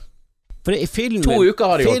gjør. For det, 2 uker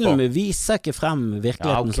har de gjort på. Filmen viser ikke frem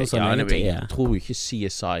virkeligheten sånn som den egentlig Jeg tror ikke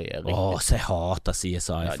CSI riktig. Så jeg hater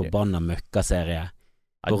CSI, forbanna møkkaserie.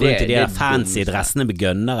 Gå rundt i de der fancy dressene med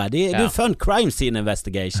gønnere. Det er fun crime scene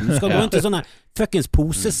investigation. Du skal gå rundt i sånne fuckings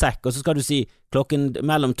posesekk, og så skal du si klokken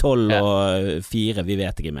mellom 12 og 4, vi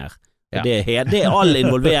vet ikke mer. Det all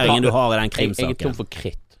involveringen du har i den krimsaken. Jeg tom for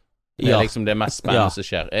kritt. Det liksom det mest spennende som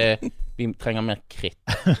skjer. Vi trenger mer kritt.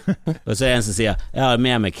 Og så en som sier jeg har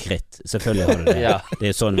med meg kritt. Selvfølgelig har du det.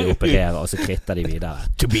 Det sånn vi opererer, og så kritter de videre.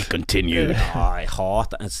 To be continued. Jeg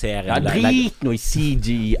hater en serie. Drit noe i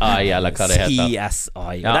CGI, eller hva det heter.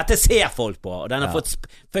 CSI. Og dette ser folk på, og den har fått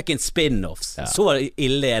fucking spin-offs. Så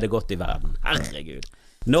ille det gått i verden. Herregud.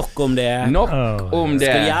 Nok om det.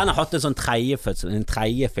 Skulle gjerne hatt en sånn en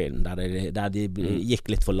tredje film der de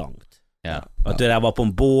gikk litt for langt. At det der var på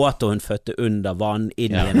en båt, og hun fødte under vann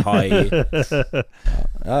inn i en hai.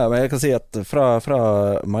 Men jeg kan si at fra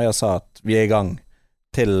Maja sa at vi i gang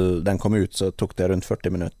til den kom ut, så tok det rundt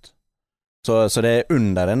 40 minutter. Så det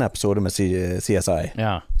under en episode med CSI.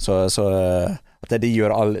 Så at de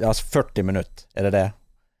gjør 40 minutter, det det?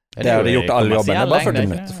 Det har de gjort all jobben, det bare 40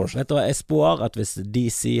 minutter fortsatt. Vet du hva, jeg spår at hvis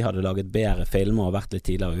DC hadde laget bedre filmer og vært litt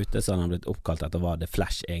tidligere ute, så hadde han blitt oppkalt etter hva The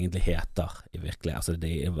Flash egentlig heter i virkelig. Altså,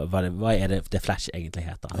 hva det The Flash egentlig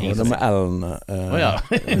heter? Det med Ellen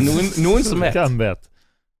noen som vet. Hvem vet?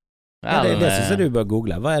 Det synes jeg du bør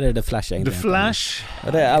google. Hva det The Flash egentlig heter? The Flash?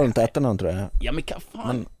 Det Ellen til etternavn, tror jeg. Ja, men hva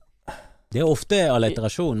faen? Det ofte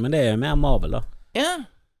alliterasjon, men det mer Marvel da. Ja.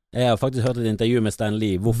 Jeg har faktisk hørt et intervju med Stan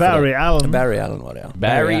Lee. Barry Allen var det,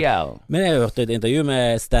 Barry Allen. Men jeg har hørt et intervju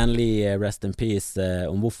med Stan Lee, Rest in Peace,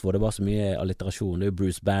 om hvorfor det var så mye alliterasjon. Det jo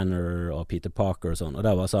Bruce Banner og Peter Parker og sånn. Og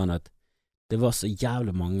der var sånn at det var så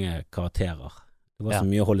jævlig mange karakterer. Det var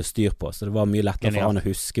så mye å holde styr på, så det var mye lettere for han å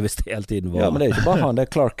huske hvis det hele tiden var. Ja, men det ikke bare han,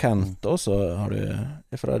 det Clark Kent også, har du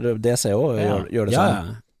fra DC også gjør det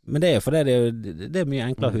sånn. Men det fordi det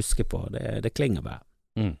mye enklere å huske på. Det klinger bare.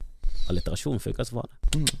 Alliterasjon funker så for det.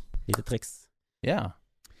 Lite triks.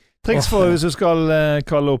 Triks for hvis du skal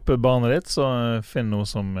kalle opp barnet ditt, så finn noe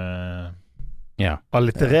som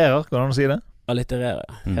allitererer, kan du si det? Allitererer.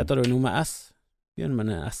 Heter du noe med S? Begynn med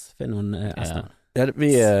en S. Finn noen S.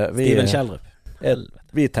 Steven Kjeldrup.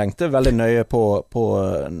 Vi tenkte veldig nøye på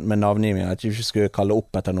med navngivning, at vi ikke skulle kalle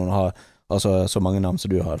opp etter noen har altså så mange navn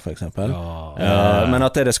som du har, for eksempel. Men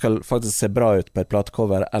at det skal faktisk se bra ut på et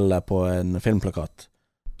platecover eller på en filmplakat.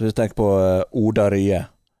 Så du tenker på Oda Rye.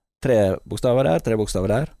 3 bokstaver der, 3 bokstaver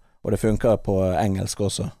der, og det funker på engelsk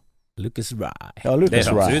også. Lucas Rye. Ja, Lucas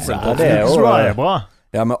Rye. Lucas Rye bra.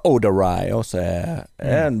 Ja, men Oda Rye også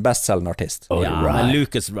en bestselgende artist. Men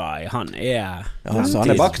Lucas Rye, han han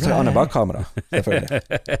er bak kamera, selvfølgelig.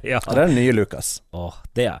 Det den nye Lucas.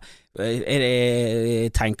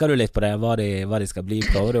 Tenker du litt på det, hva de skal bli?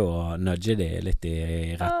 Prøver du å nudge de litt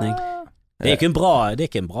i retning? Det er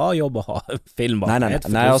ikke en bra jobb å ha film bak.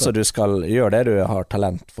 Nei, altså du skal gjøre det du har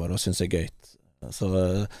talent for og synes er gøy. Så,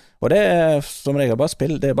 og det som regel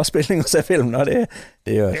bare det bare spilling og se film da, det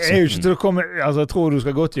gjør det jo ikke til å komme, altså jeg tror du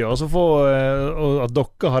skal godt gjøre så at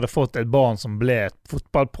dere hadde fått et barn som ble et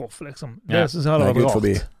fotballproff liksom. Det synes jeg hadde vært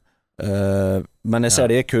rart. Men jeg ser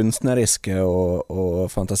de kunstneriske og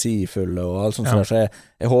fantasifulle og alt sånt så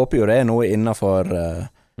jeg håper jo det noe innenfor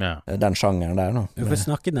den sjangeren der nå. Vi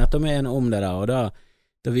snakket nettopp med en om det der, og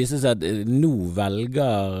da viser det seg at nå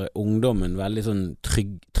velger ungdommen veldig sånn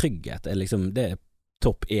trygghet, liksom, det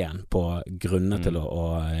topp 1 på grunner til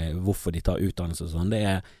hvorfor de tar utdannelse og sånn,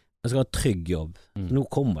 jeg skal ha trygg jobb. Nå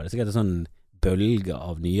kommer det sikkert en sånn bølge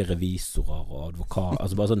av nye revisorer og advokat,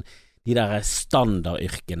 altså bare sånn de der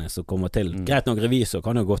standardyrkene som kommer til. Greit nok, revisor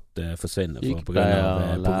kan jo godt forsvinne på grunn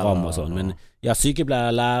av program og sånn, men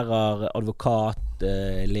sykepleier, lærer, advokat,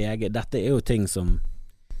 lege, dette jo ting som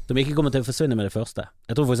ikke kommer til å forsvinne med det første.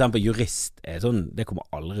 Jeg tror for eksempel jurist sånn, det kommer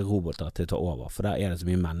aldri roboter til å ta over, for der det så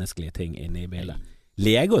mye menneskelige ting inne i bildet.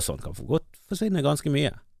 Lege og sånn kan for godt forsvinne ganske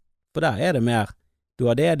mye, for der det mer, du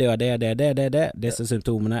har det, disse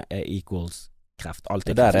symptomene equals kreft.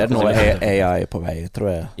 Alltid der det noe AI på vei, tror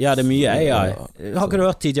jeg. Ja, det mye AI. Har ikke du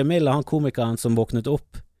hørt TJ Miller, han komikeren som våknet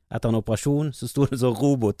opp etter en operasjon, så stod det sånn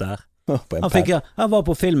robot der. Han var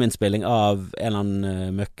på filminnspilling av en eller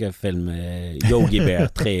annen møkkefilm, Yogi Bear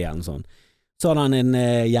 3 eller sånn. Så hadde han en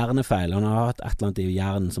hjernefeil, han har hatt et eller annet i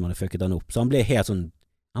hjernen som hadde fucket han opp, så han ble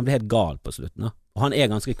helt gal på slutten da. Og han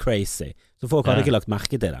ganske crazy, så folk hadde ikke lagt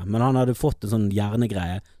merke til det, men han hadde fått en sånn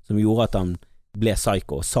hjernegreie som gjorde at han ble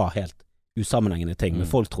psycho og sa helt usammenhengende ting, men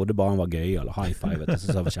folk trodde bare han var gøy eller high-five,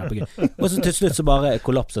 så det var kjempegøy. Og så til slutt så bare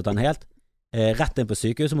kollapset han helt, rett inn på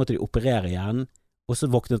sykehus, så måtte de operere hjernen, og så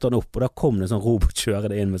våknet han opp, og da kom det en sånn robot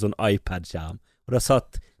kjørende inn med sånn iPad-skjerm, og da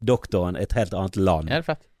satt doktoren et helt annet land.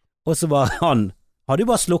 Og så var han, hadde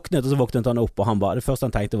jo bare sluknet, og så våknet han opp, og han bare, det første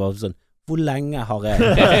han tenkte var sånn, hvor lenge har jeg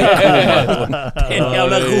en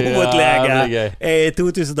jævla robotlege i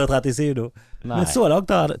 2037 nå? Men så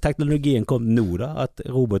langt har teknologien kommet nå da, at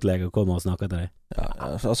robotleger kommer og snakker til deg. Ja,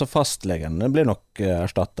 altså fastlegen blir nok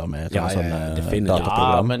erstattet med et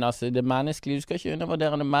dataprogram. Ja, men altså det menneskelige, du skal ikke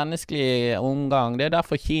undervurdere det menneskelige omgang. Det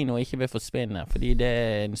derfor kino ikke vil forsvinne, fordi det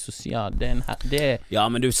en sosial, ja,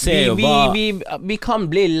 men du ser jo vi kan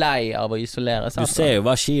bli lei av å isolere. Du ser jo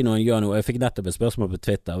hva kinoen gjør nå. Jeg fikk nettopp et spørsmål på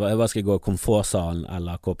Twitter. Hva skal jeg gå i komfortsalen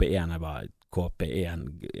eller KP1? Jeg bare KP1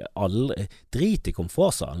 drit i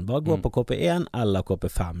komfortsalen, bare gå på KP1 eller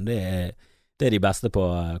KP5, det er de beste på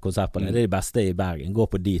konsertene, det er de beste i Bergen, gå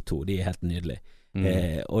på de to, de helt nydelige.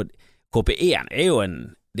 Og KP1 jo en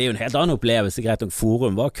helt annen opplevelse. Greit nok,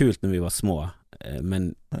 Forum var kult når vi var små,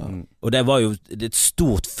 men og det var jo et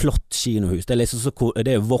stort, flott kinohus, det liksom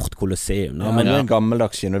det jo vårt kolosseum. Men det en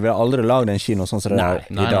gammeldags kino, vi har aldri laget en kino sånn som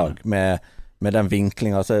det i dag, med den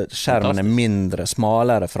vinklingen, altså skjermen mindre,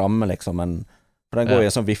 smalere fremme liksom, for den går i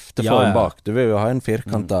en sånn vifteform bak. Du vil jo ha en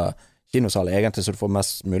firkantet kinosal egentlig, så du får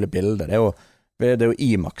mest mulig bilder. Det er jo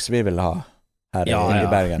IMAX vi vil ha her i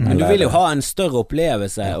Bergen. Men du vil jo ha en større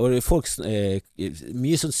opplevelse, og folk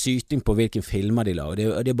mye sånn syting på hvilken filmer de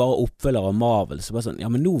lager. Det er bare oppfølger av Marvel, så bare sånn,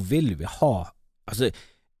 ja, men nå vil vi ha, altså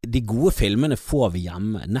de gode filmene får vi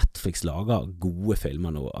hjemme. Netflix lager gode filmer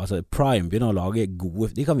nå. Altså Prime begynner å lage gode,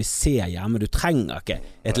 de kan vi se hjemme. Du trenger ikke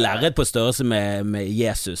et lerret på størrelse med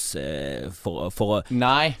Jesus for å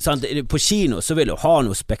Nei. Sant? På kino så vil du ha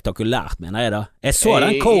noe spektakulært, mener jeg da. Jeg så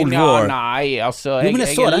den Cold War. Nei, altså jeg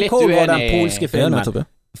så den Cold War, den polske filmen.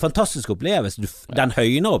 Fantastisk opplevelse. Den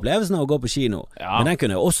høyner opplevelsen av å gå på kino. Men den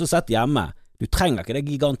kunne jeg også sett hjemme. Du trenger ikke det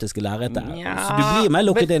gigantiske lerretet. Så du blir mer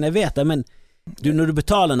lukket inn, jeg vet det, men når du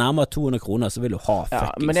betaler nærmere 200 kroner, så vil du ha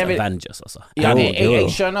fuckings Avengers, altså. Ja,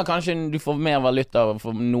 jeg skjønner kanskje du får mer valuta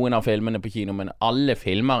for noen av filmene på kino, men alle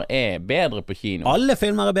filmer bedre på kino. Alle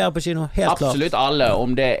filmer bedre på kino, helt klart. Absolutt alle,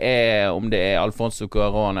 om det er Alfonso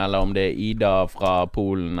Cuarón, eller om det er Ida fra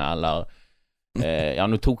Polen, eller ja,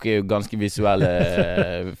 nå tok jeg jo ganske visuelle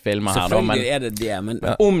filmer her da, men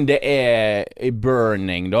om det er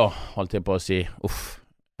Burning da, holdt jeg på å si. Uff.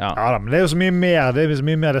 Ja, men det er jo så mye mer. Det er så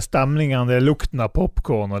mye mer det stemningen, det er lukten av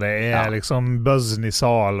popcorn, og det er liksom buzzen i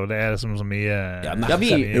sal, og det er liksom så mye.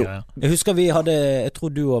 Jeg husker vi hadde, jeg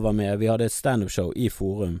tror du også var med, vi hadde et stand-up-show i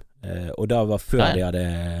Forum, og da var før de hadde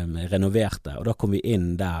renovert det, og da kom vi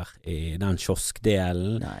inn der i den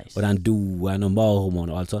kioskdelen, og den doen og marmoren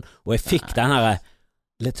og alt sånt, og jeg fikk den her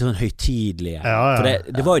litt sånn høytidelige. For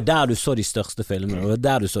det var jo der du så de største filmene. Det var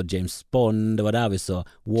der du så James Bond, det var der vi så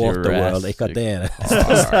Waterworld. Ikke at det er det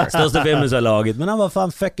største filmen som er laget, men den var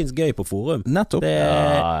faen fuckings gøy på Forum. Nettopp.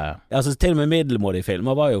 Altså til og med middelmådige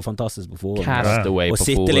filmer var jo fantastisk på Forum. Castaway på Forum. Og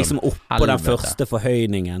sitte liksom opp på den første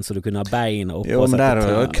forhøyningen, så du kunne ha beina opp. Jo, men der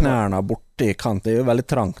var knærne borte borte i kant. Det jo veldig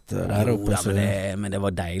trangt der oppe. Men det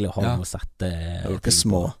var deilig å ha noe å sette. Det var ikke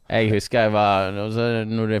små. Jeg husker jeg var,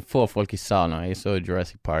 når det får folk i salen, jeg så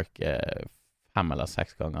Jurassic Park 5 eller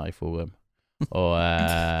 6 ganger i forum. Og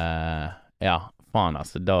ja, faen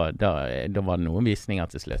altså, da var det noen visninger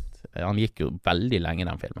til slutt. Han gikk jo veldig lenge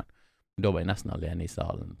den filmen. Da var jeg nesten alene i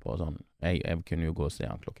salen på sånn, jeg kunne jo gå og se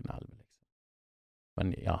han klokken 11 liksom. Men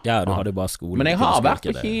ja, du hadde bare skole. Men jeg har vært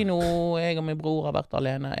på kino, jeg og min bror har vært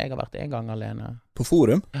alene. Jeg har vært en gang alene. På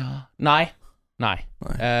forum? Nei.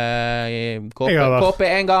 KP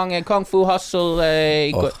en gang, Kung Fu Hustle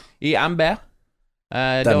i MB.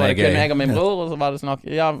 Da var det kun jeg og min bror, og så var det snakk.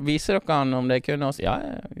 Ja, viser dere han om det kunne oss? Ja,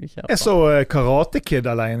 jeg så Karate Kid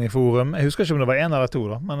alene i forum. Jeg husker ikke om det var 1 eller 2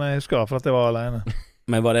 da, men jeg husker for at det var alene.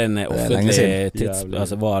 Men var det en offentlig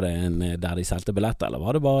altså var det en der de solgte billetter, eller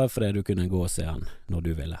var det bare fordi du kunne gå og se han når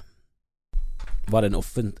du ville? Var det en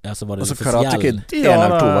offentlig, altså var det en offisiell? Karate Kid 1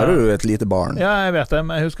 eller 2 var du et lite barn. Ja, jeg vet det,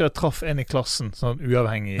 men jeg husker jeg traff en i klassen, sånn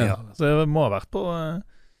uavhengig, så det må ha vært på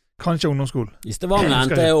kanskje ungdomsskolen. I Stavanger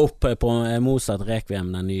endte jeg opp på Mozart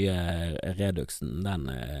Requiem, den nye Reduxen. Den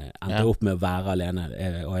endte opp med å være alene,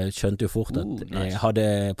 og jeg skjønte jo fort at jeg hadde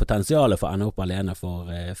potensialet for å ende opp alene, for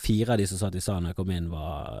 4 av de som satt i salen da jeg kom inn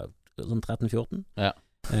var sånn 13-14. Ja.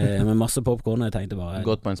 Med masse popcorn, og jeg tenkte bare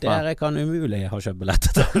dere kan umulig ha kjøpt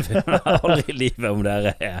billetter til den filmen. Aldri i livet om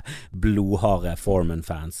dere blodharde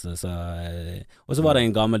Foreman-fans. Og så var det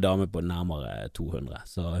en gammel dame på nærmere 200,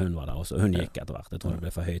 så hun var der også. Hun gikk etter hvert. Jeg tror det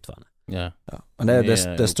ble for høyt for henne. Ja. Men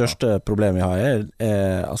det største problemet vi har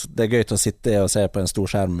altså, det gøy til å sitte og se på en stor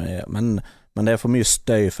skjerm, men det for mye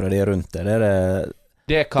støy fra de rundt det.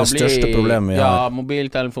 Det kan det største problemet vi har. Ja,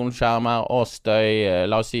 mobiltelefonskjermer og støy.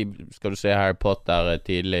 La oss si, skal du se Harry Potter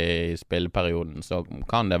tidlig i spilleperioden, så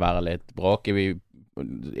kan det være litt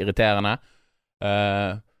irriterende.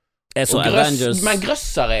 Men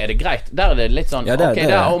grøssere det greit. Der det litt sånn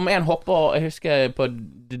om en hopper, jeg husker på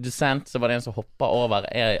The Descent så var det en som hoppet over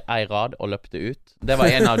ei rad og løpte ut. Det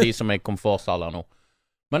var en av de som er komfortsaler nå.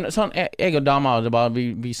 Men sånn, jeg og damer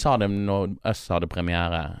vi sa det når Us hadde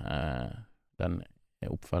premiere, den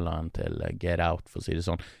oppfølgeren til Get Out, for å si det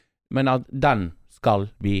sånn. Men at den skal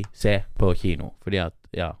vi se på kino, fordi at,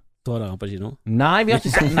 Så dere han på kino? Nei, vi har ikke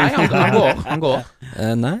sett. Nei, han går.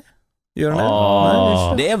 Nei? Gjør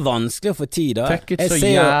han det? Det vanskelig å få tid da. Fucket så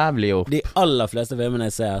jævlig opp. De aller fleste filmene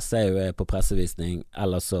jeg ser jo på pressevisning,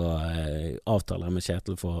 eller så avtaler jeg med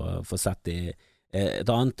Kjetil for sett i et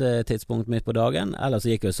annet tidspunkt midt på dagen, eller så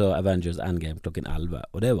gikk jo så Avengers Endgame klokken 11,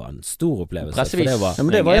 og det var en stor opplevelse.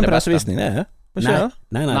 Men det var en pressevisning, det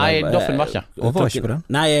Nei, Doffen var ikke.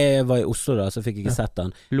 Nei, jeg var i Oslo da, så fikk jeg ikke sett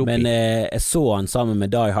den. Men jeg så han sammen med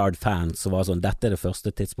Die Hard fans, som var sånn, dette det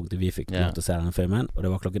første tidspunktet vi fikk lov til å se den filmen, og det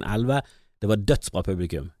var klokken 11. Det var dødsbra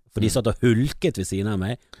publikum, for de satt og hulket ved siden av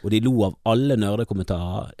meg, og de lo av alle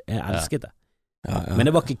nerdekommentarer. Jeg elsket det. Men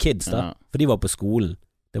det var ikke kids da, for de var på skolen.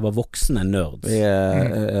 Det var voksne nerds.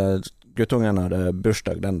 Guttungen hadde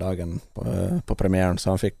bursdag den dagen på premieren,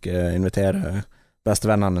 så han fikk invitere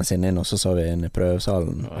bestevennene sine inn, og så vi inn i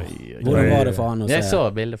prøvesalen. Hvordan var det for han å se? Jeg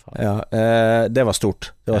så bildet for han. Det var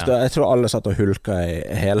stort. Jeg tror alle satt og hulka i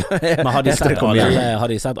hele. Men har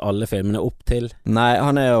de sett alle filmene opp til? Nei,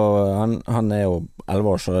 han er jo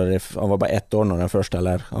 11 år, så han var bare 1 år når den første,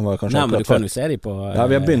 eller han var kanskje men du kan jo se de på ja,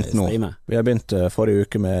 vi har begynt nå. Vi har begynt forrige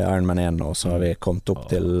uke med Iron Man 1, og så har vi kommet opp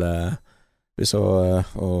til vi så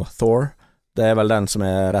og Thor. Det er vel den som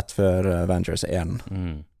er rett før Avengers 1.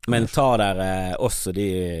 Men tar dere også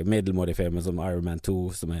de middelmådige filmene som Iron Man 2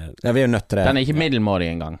 som er... Ja, vi er jo nødt til det. Den er ikke middelmådig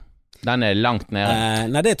engang. Den er langt nede.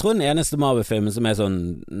 Nei, det tror jeg den eneste Marvel-filmen som er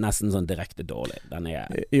sånn nesten sånn direkte dårlig. Den er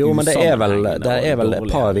jo, men det er vel et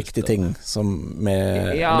par viktige ting som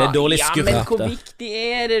med det er dårlig skuff. Men hvor viktig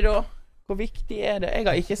er det da? Hvor viktig er det? Jeg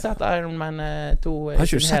har ikke sett Iron Man 2 i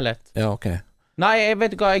sin helhet. Ja, ok. Nei, jeg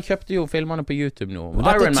vet ikke hva, jeg kjøpte jo filmerne på YouTube nå.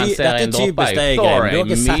 Iron Man-serien dropper jeg. Thor er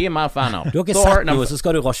mye mer fan av. Du har ikke sett noe, så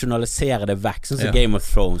skal du rasjonalisere det vekk, sånn som Game of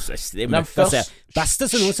Thrones. Det er beste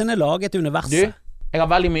som noensinne er laget i universet. Du, jeg har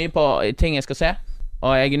veldig mye på ting jeg skal se, og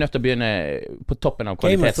jeg er nødt til å begynne på toppen av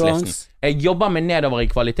kvalitetslisten. Jeg jobber meg nedover i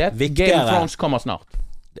kvalitet. Game of Thrones kommer snart.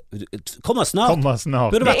 Kommer snart.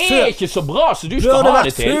 Det er ikke så bra så du skal ha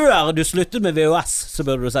det til. Før du sluttet med VHS, så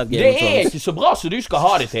burde du sett Game of Thrones. Det er ikke så bra så du skal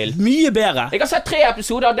ha det til. Mye bedre. Jeg har sett 3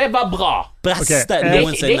 episoder, det var bra. Beste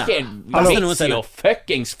noensinne. Det er ikke vits i å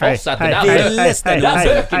fuckings fortsette der. Villeste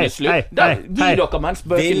bøkene slutt. Gi dere mens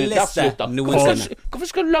bøkene der slutter. Hvorfor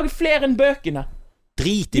skal du lage flere enn bøkene?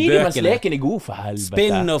 Drit i bøkene. Mens leken er god, for helvete.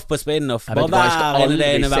 Spin-off på spin-off. Bare hver en det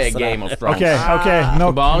universet der. Ok,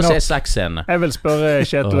 nok. Bare se sexscenene. Jeg vil spørre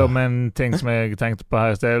Kjetil om en ting som jeg tenkte på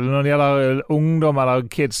her i sted. Når det gjelder ungdom eller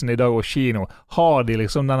kidsen i dag og kino, har de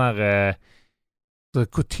liksom den her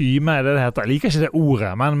kutyme er det heter. Jeg liker ikke det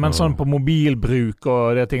ordet, men sånn på mobilbruk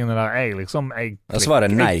og de tingene der, jeg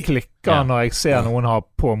klikker når jeg ser noen ha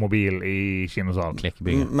på mobil i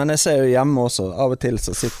kinosalen. Men jeg ser jo hjemme også, av og til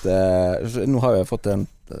så sitter nå har jeg fått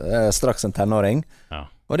straks en tenåring,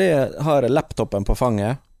 og de har laptopen på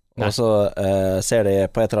fanget, og så ser de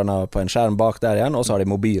på et eller annet på en skjerm bak der igjen, og så har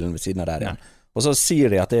de mobilen ved siden av der igjen. Og så sier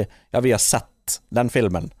de at vi har sett den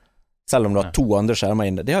filmen, selv om du har 2 andre skjermer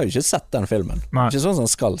inne. De har jo ikke sett den filmen. Nei. Ikke sånn som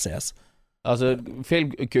skal ses. Altså,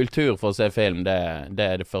 kultur for å se film, det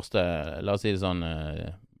er det første. La oss si det sånn,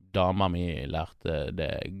 dama mi lærte det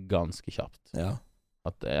ganske kjapt. Ja.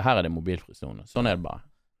 At her er det mobilfri sone. Sånn er det bare.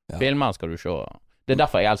 Ja. Filmer skal du se. Det er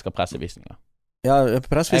derfor jeg elsker pressevisninger. Ja,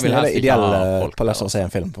 pressevisninger er det ideelle på å se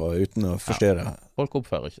en film på, uten å forstyrre. Ja. Folk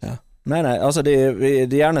oppfører ikke det. Ja. Nei, altså de er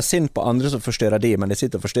gjerne sint på andre som forstyrrer de, men de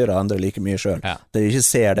sitter og forstyrrer andre like mye selv. Ja. De ikke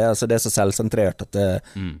ser det, altså det er så selvsentrert at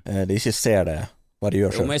de ikke ser det, hva de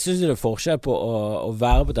gjør selv. Men jeg synes det er forskjell på å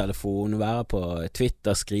være på telefon, være på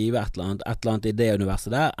Twitter, skrive et eller annet i det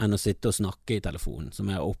universet der, enn å sitte og snakke i telefonen, som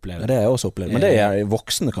jeg har opplevd. Det har jeg også opplevd, men det er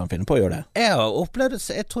voksne kan finne på å gjøre det. Jeg har opplevd det,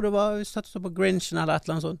 jeg tror det var satt på Grinchen eller et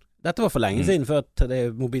eller annet sånt. Dette var for lenge siden, før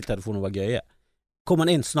mobiltelefoner var gøye. Kom man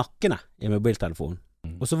inn snakkende i mobiltelefonen,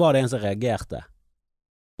 og så var det en som reagerte,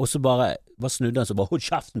 og så bare snudde han så bare hold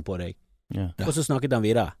kjeften på deg, og så snakket han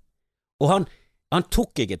videre. Og han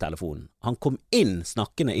tok ikke telefonen, han kom inn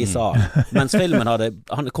snakkende i salen, mens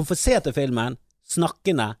han kom for sent til filmen,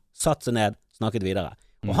 snakkende, satt seg ned, snakket videre.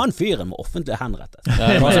 Og han fyren må offentlig henrettes.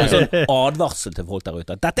 Det var en sånn advarsel til folk der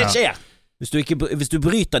ute. Dette skjer! Hvis du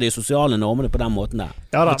bryter de sosiale normene på den måten der.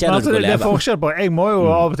 Ja da, men altså det er forskjell på. Jeg må jo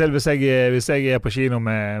av og til, hvis jeg er på kino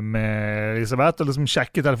med Elisabeth, og liksom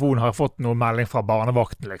sjekke telefonen, har jeg fått noen melding fra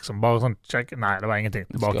barnevakten, liksom. Bare sånn, sjekke, nei, det var ingenting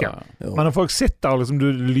tilbake. Men når folk sitter og liksom, du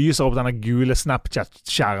lyser opp denne gule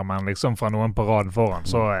Snapchat-skjermen, liksom, fra noen på raden foran,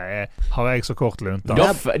 så har jeg så kort lunta.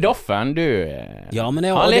 Doffen, du ja, men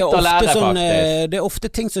det er ofte sånn, det er ofte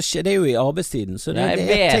ting som skjer, det er jo i arbeidstiden, så det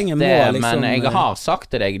er ting jeg må, liksom. Men jeg har sagt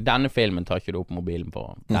til deg, denne filmen tar ikke du opp mobilen på.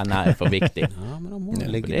 Den er for viktig. Ja, men da må det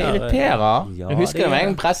ligge det irriterer. Jeg husker det var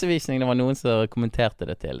en pressevisning, det var noen som kommenterte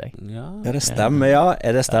det til deg. Ja, det stemmer,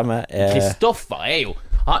 det stemmer. Kristoffer er jo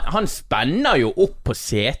han spenner jo opp på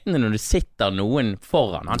setene når det sitter noen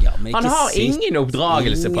foran. Han har ingen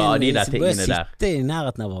oppdragelse på de der tingene der. Vi sitte i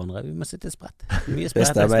nærheten av hverandre. Vi må sitte spredt. Mye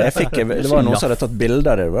spredt. Det var noen som hadde tatt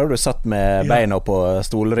bilder der, du satt med beina på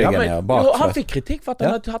stolryggen bak. Han fikk kritikk for at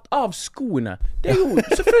han hadde tatt av skoene. Det er jo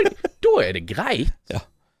selvfølgelig, da er det greit. Ja.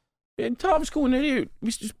 Ta av skoene,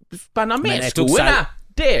 hvis du spenner med skoene.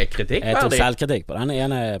 Det er kritikk. Jeg tok selvkritikk på den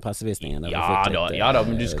ene pressevisningen. Ja da,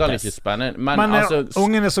 men du skal ikke spenne. Men altså,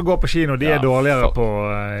 ungene som går på kino, de er dårligere på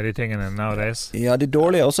de tingene nowadays. Ja, de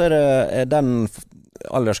dårlige. Og så er det den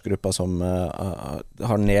aldersgruppa som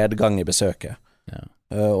har nedgang i besøket. Ja.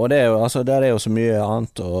 Og det er jo, altså, der er jo så mye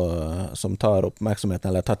annet som tar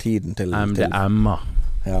oppmerksomheten, eller tar tiden til MDMA.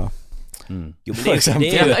 Ja. Jo, men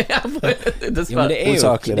det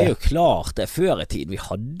er jo klart det før i tiden. Vi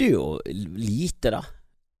hadde jo lite da.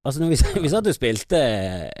 Altså når vi satt og spilte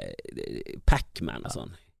Pac-Man og sånn,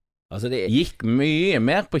 altså det gikk mye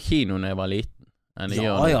mer på kino når jeg var liten enn jeg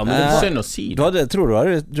gjør. Men det var synd å si det. Tror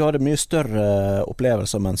du hadde mye større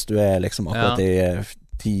opplevelser mens du er liksom akkurat i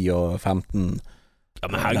 10 og 15. Ja,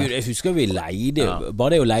 men herregud, jeg husker vi leide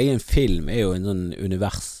bare det å leie en film er jo en sånn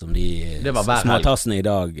univers som de smartassene i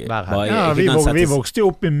dag vi vokste jo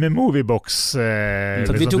opp med Moviebox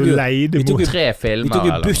vi tok jo 3 filmer. Vi tok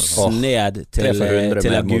jo bussen ned til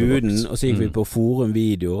Laguden, og så gikk vi på Forum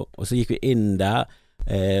Video, og så gikk vi inn der,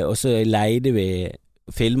 og så leide vi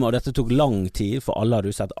filmer, og dette tok lang tid, for alle hadde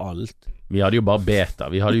jo sett alt. Vi hadde jo bare beta,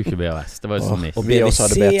 vi hadde jo ikke VHS. Det var jo sånn. Og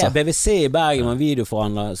BBC i Bergen var en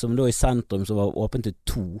videoforhandler som da i sentrum, som var åpen til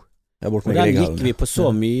 2. Og der gikk vi på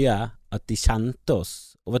så mye at de kjente oss.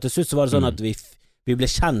 Og til slutt så var det sånn at vi ble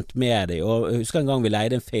kjent med dem. Og jeg husker en gang vi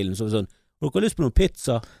leide en film, så var det sånn, har dere lyst på noen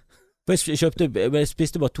pizza? Jeg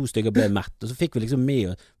spiste bare 2 stykker og ble mett, og så fikk vi liksom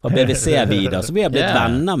med fra BBC videre, så vi har blitt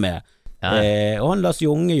venner med. Og han Lars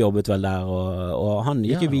Junge jobbet vel der, og han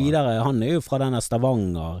gikk jo videre. Han er jo fra denne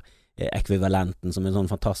Stavanger ekvivalenten som er sånn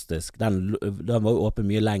fantastisk. Den var jo åpen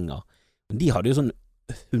mye lenger, men de hadde jo sånn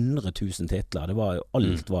 100 000 titler. Det var jo,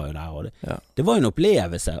 alt var jo der, og det var jo en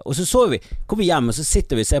opplevelse. Og så kom vi hjem, og så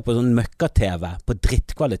sitter vi og ser på sånn møkka-TV på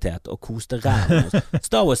drittkvalitet og koste ræven.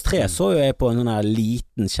 Star Wars 3 så jo jeg på en sånn her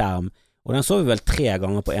liten skjerm, Og den så vi vel 3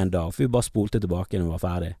 ganger på en dag, for vi bare spolte tilbake når vi var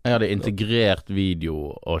ferdig. Jeg hadde integrert video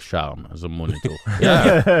og skjerm som monitor.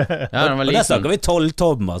 Ja, den var og der snakker vi 12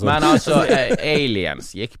 tommer. Men altså,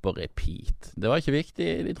 Aliens gikk på repeat. Det var ikke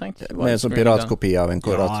viktig, de trengte. Med en sånn piratkopi av en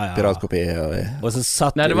piratkopi. Og så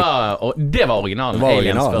satt Nei, det var originalen.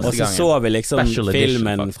 Aliens første gangen. Og så så vi liksom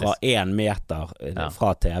filmen fra 1 meter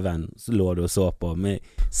fra TV-en, så lå du og så på med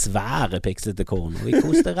svære pikslete korn, og vi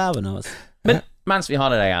koste ræven av oss. Men mens vi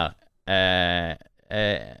hadde det her,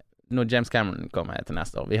 når James Cameron kommer til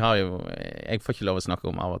neste år, vi har jo, jeg får ikke lov å snakke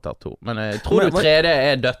om Avatar 2, men tror du 3D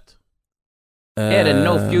dødt? Det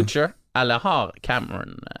no future, eller har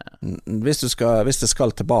Cameron hvis det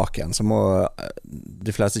skal tilbake igjen, så må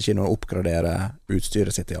de fleste kinoer oppgradere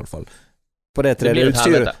utstyret sitt i alle fall. På det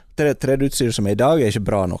 3D-utstyret som i dag er ikke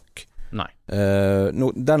bra nok. Nei.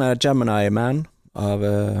 Denne Gemini Man av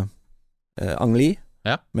Ang Lee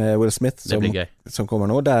med Will Smith som kommer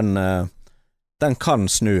nå, den kan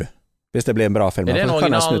snu hvis det blir en bra film. Er det en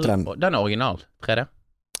original? Den er original 3D?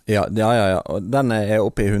 Ja, og den er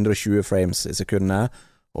oppe i 120 frames i sekundene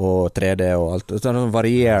og 3D og alt. Det er en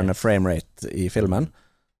varierende framerate i filmen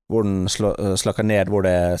hvor den slakker ned hvor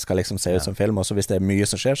det skal liksom se ut som film, og så hvis det er mye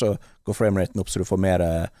som skjer, så går frameraten opp så du får mer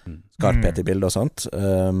skarphet i bildet og sånt.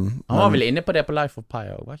 Han var vel inne på det på Life of Pi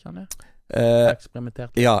også, var ikke han det?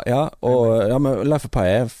 Eksperimentert. Men Life of Pi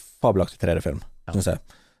er fabelaktig 3D-film, synes jeg.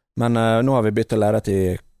 Men nå har vi byttet lerret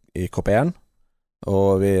i KP1,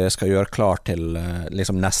 og vi skal gjøre klar til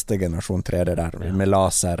liksom neste generasjon 3D der, med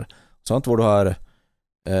laser, sånt, hvor du har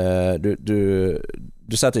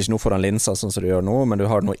du setter ikke noe foran linsa sånn som du gjør nå, men du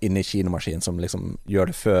har noe inne i kinomaskinen som liksom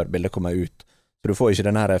gjør det før bildet kommer ut, så du får ikke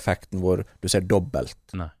den her effekten hvor du ser dobbelt.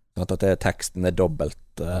 Nei. At teksten er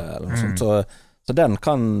dobbelt eller noe sånt, så den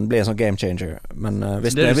kan bli en sånn game changer. Men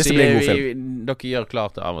hvis det blir en god film, dere gjør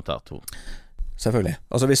klart til Avatar 2. Selvfølgelig.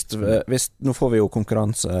 Altså hvis nå får vi jo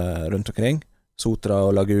konkurranse rundt omkring, Sotra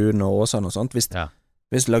og Lagun og Åsane og sånt.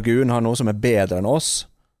 Hvis Lagun har noe som er bedre enn oss,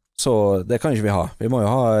 så det kan ikke vi ha. Vi må jo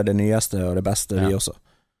ha det nyeste og det beste, vi også.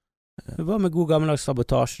 Hva med god gammeldags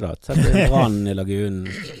sabotasje da? Sett en brann i Lagunen.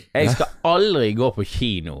 Jeg skal aldri gå på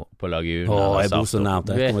kino på Lagunen. Jeg bor så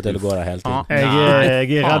nærmt. Jeg kommer til å gå der hele tiden.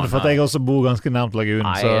 Jeg er redd for at jeg også bor ganske nærmt Lagunen.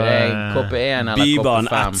 Nei, det er KP1 eller KP5.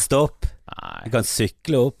 Bybanen 1 stopp. Jeg kan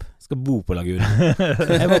sykle opp. Jeg skal bo på Lagunen.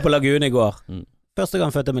 Jeg var på Lagunen i går. Første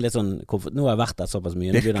gang følte jeg meg litt sånn komfort. Nå har jeg vært der såpass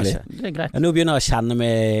mye. Nå begynner jeg å kjenne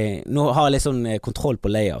meg. Nå har jeg litt sånn kontroll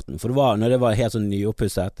på layouten. For når det var helt sånn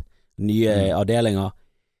nyoppusset, nye avdelinger,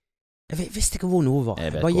 jeg visste ikke hvor noe var.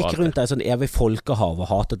 Jeg bare gikk rundt der i sånn evig folkehav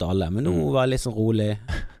og hatet alle. Men nå var jeg litt sånn rolig.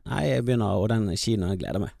 Nei, jeg begynner, og den kinoen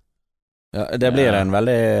gleder meg. Ja, det blir en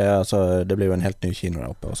veldig, altså det blir jo en helt ny kino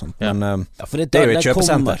der oppe og sånt. Men for det er jo et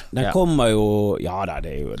kjøpesenter. Den kommer jo,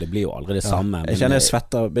 det blir jo aldri det samme. Jeg kjenner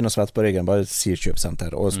jeg begynner å svette på ryggen, bare sier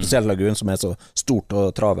kjøpesenter. Og spesielt Lagun som er så stort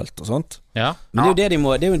og travelt og sånt. Ja. Men det er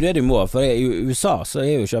jo det de må, for i USA så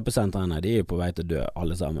er jo kjøpesentrene, de er jo på vei til å dø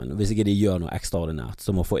alle sammen. Hvis ikke de gjør noe ekstraordinært,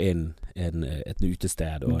 som å få inn et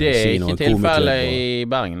utested og det er ikke tilfellet i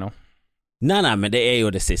Bergen nå. Nei, men det er jo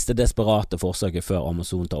det siste desperate forsøket før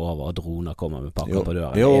Amazon tar over og droner kommer med pakker på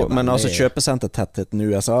døren. Jo, men altså kjøpesentertettheten i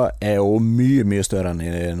USA er jo mye, mye større enn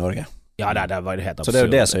i Norge. Ja, det var det helt absurd. Så det er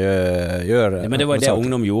jo det som gjør men det var det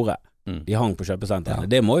ungdom gjorde. De hang på kjøpesentrene.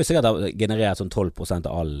 Det må jo sikkert ha generert sånn 12%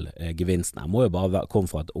 av all gevinsten. Det må jo bare komme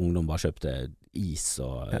fra at ungdom bare kjøpte is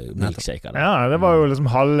og milkshaker. Ja, det var jo liksom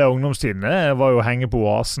halve ungdomstiden. Det var jo å henge på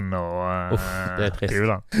Oasen og det er trist.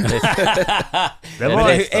 Det var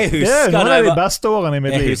noen av de beste årene i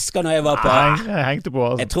mitt liv. Jeg husker når jeg var på jeg hengte på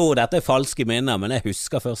Oasen. Jeg tror dette er falske minner, men jeg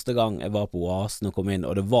husker første gang jeg var på Oasen og kom inn,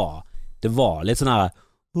 og det var litt sånn her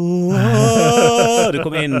du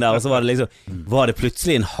kom inn der, og så var det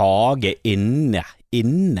plutselig en hage inne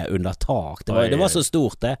under tak. Det var så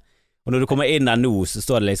stort det. Og når du kommer inn der nå, så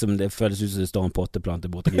står det liksom, det føles ut som det står en potteplante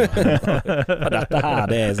borte. Og dette her,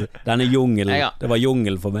 denne jungelen, det var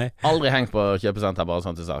jungel for meg. Aldri hengt på kjøpesenter, bare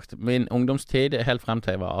sånn til sagt. Min ungdomstid, helt frem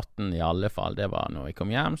til jeg var 18 i alle fall, det var når jeg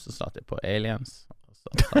kom hjem, så satt jeg på Aliens.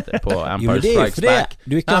 Så satt jeg på Empire Strikes Back.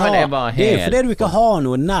 Det er fordi du ikke har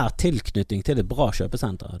noen nær tilknytning til et bra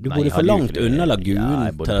kjøpesenter. Du bodde for langt unna Lagunen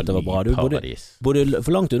til at det var bra. Du bodde for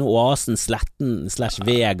langt unna Oasen, Sletten /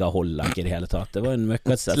 Vega holder ikke i det hele tatt. Det var en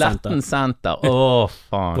møkkesenter. Sletten senter,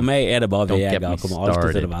 faen. For meg er det bare Vega, kommer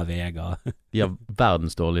alltid til å være Vega. De har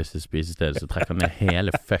verdens dårligste spisested, så trekker ned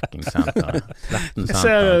hele fucking senteret. Sletten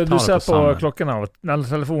senter. Du ser på klokken av eller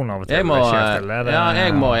telefonen av og til.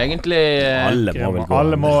 Jeg må egentlig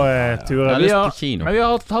alle må ture. Men vi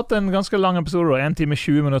har hatt en ganske lang episode, 1 time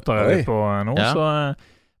 20 minutter er vi på nå. Så,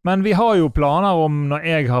 men vi har jo planer om, når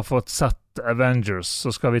jeg har fått sett Avengers,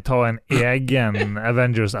 så skal vi ta en egen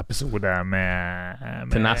Avengers-episode med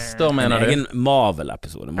til neste år, mener du? En egen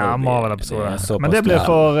Marvel-episode. Ja, Marvel-episode. Men det blir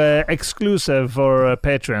for exclusive for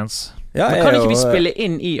Patreons. Ja, kan ikke vi spille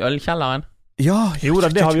inn i ølkjelleren? Ja, jo da,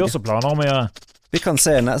 det har vi også planer om å gjøre. Vi kan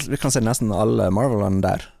se nesten alle Marvel-ene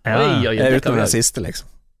der. Ja. Jeg er utenom den siste, liksom.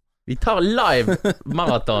 Vi tar live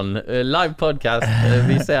maraton, live podcast.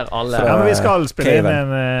 Vi ser alle. Ja, men vi skal spille inn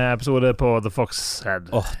en episode på The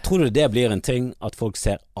Foxhead. Tror du det blir en ting at folk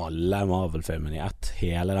ser alle Marvel-filmene i ett?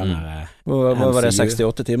 Hele den her Hva var det,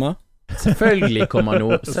 68 timer? Selvfølgelig kommer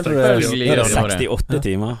noe. Selvfølgelig gjør det 68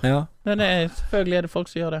 timer. Ja. Men selvfølgelig er det folk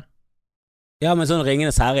som gjør det. Ja, men sånn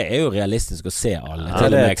Ringenes herre er jo realistisk å se alle.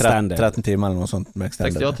 Ja, det er 13 timer eller noe sånt med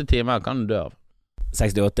extended. 68 timer kan du dø av.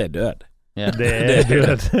 68 er død. Yeah. Det er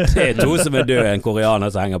død. Det er to som er død, en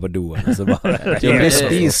koreaner som henger på doen. Du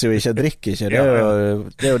spiser jo ikke, drikker ikke.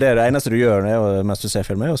 Det er jo det eneste du gjør mens du ser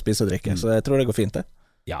film, er å spise og drikke. Så jeg tror det går fint, det.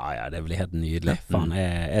 Ja, det blir helt nydelig. Faen,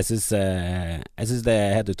 jeg synes det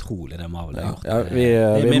er helt utrolig det Marvel har gjort. Det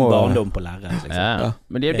er min barndom på lærere liksom. Ja.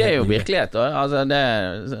 Men det er jo virkelighet. Altså, det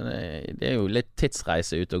er jo litt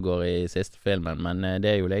tidsreise ute og går i siste filmen, men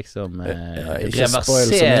det er jo liksom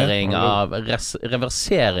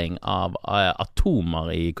reversering av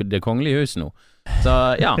atomer i Det kongelige hus nå. Så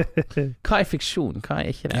ja, hva er fiksjon? Hva er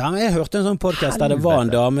ikke det? Ja, men jeg hørte en sånn podcast der det var en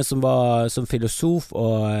dame som var som filosof,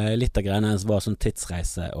 og litt av greiene hennes var sånn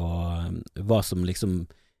tidsreise, og hva som liksom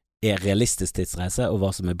er realistisk tidsreise, og hva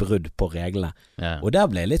som er brudd på reglene. Ja. Og der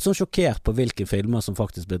ble jeg litt sånn sjokkert på hvilke filmer som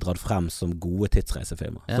faktisk ble dratt frem som gode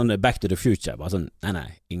tidsreisefilmer. Ja. Sånn Back to the Future, bare sånn, nei,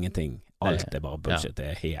 ingenting. Alt er bare bullshit.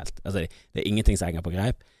 Det er helt, altså det er ingenting som henger på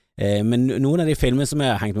greip. Men noen av de filmene som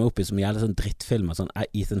jeg har hengt meg opp i som gjelder sånn drittfilmer, sånn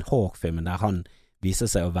Ethan Hawke-filmen der han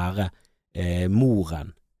viser seg å være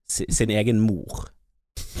moren, sin egen mor.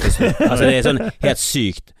 Altså det er sånn helt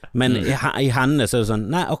sykt. Men i henne så er det sånn,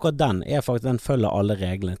 nei, akkurat den følger alle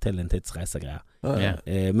reglene til en tidsreisegreie.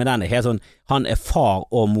 Men den er helt sånn, han er far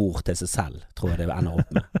og mor til seg selv, tror jeg det ender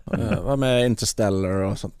opp med. Hva med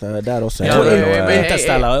Interstellar og sånt? Der også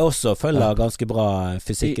Interstellar er også følger ganske bra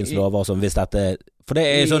fysikkens lover og sånn, hvis dette, for det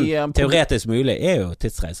er sånn teoretisk mulig, er jo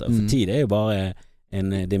tidsreiser, for tid er jo bare en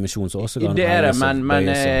dimensjon som også kan det er det, men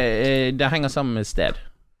det henger sammen med sted.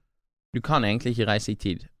 Du kan egentlig ikke reise i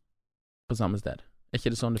tid på samme sted. Er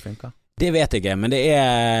ikke det sånn det funker? Det vet jeg ikke, men det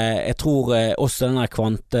er, jeg tror også den der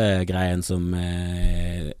kvantegreien som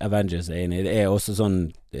Avengers er inne i, det er også sånn,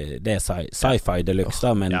 det er sci-fi deluxe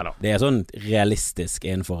da, men det er sånn realistisk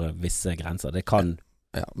innenfor visse grenser. Det kan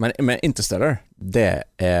men Interstellar, det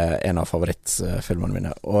er en av favorittfilmene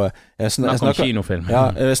mine. Og jeg snakker om kinofilm. Ja,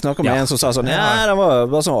 jeg snakker med en som sa sånn, det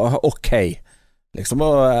var bare sånn, ok. Liksom,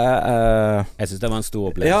 og jeg synes det var en stor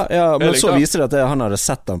opplevelse. Ja, men så viser det at han hadde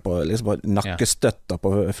sett den på, liksom, på nakkestøtta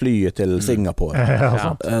på flyet til Singapore.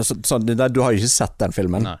 Så du har jo ikke sett den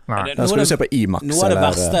filmen. Den skal du se på IMAX. Noe av det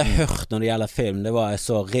verste jeg har hørt når det gjelder film, det var jeg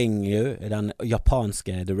så Ringu, den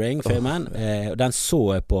japanske The Ring-filmen. Den så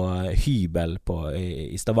jeg på hybel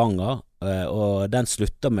i Stavanger, og den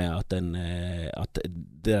slutter med at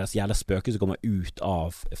det gjelder spøket som kommer ut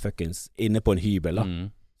av fuckings inne på en hybel da.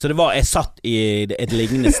 Så det var, jeg satt i et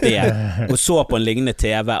lignende sted og så på en lignende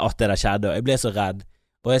TV at det der skjedde, og jeg ble så redd.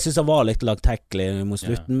 Og jeg synes han var litt lagtekkelig mot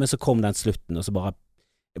slutten, men så kom den slutten, og så bare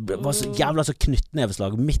det var så jævla så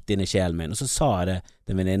knyttneveslag midt inn i sjelen min, og så sa jeg det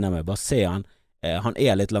til en venninne med, bare se han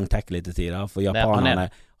er litt langtekkelig til tider, for japanerne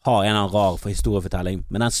har en eller annen rar for historiefortelling,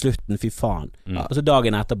 men den slutten, fy faen. Og så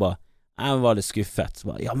dagen etterpå, jeg var litt skuffet, så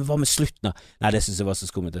bare, ja, men hva med slutten da? Nei, det synes jeg var så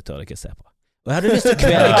skummelt, det tør jeg ikke se på. Og jeg hadde lyst til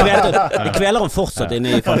å kveler han fortsatt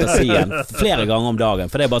inne i fantasien flere ganger om dagen,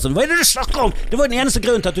 for det er bare sånn, hva er det du snakker om? Det var den eneste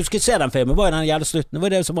grunnen til at du skulle se den filmen, var jo den jævla slutten, det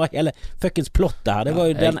var det som var hele fuckings plottet her,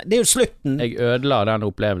 det er jo slutten. Jeg ødela den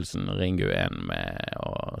opplevelsen Ringu 1 med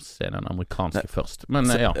å se den amerikanske først,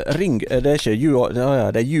 men ja. Ring, det er ikke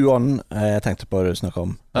det er Yuan jeg tenkte på det du snakket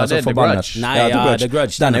om. Det er The Grudge. Nei, The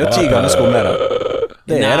Grudge. Den er jo 10 ganger skumlere.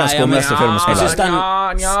 Det er den skumleste filmen som er der.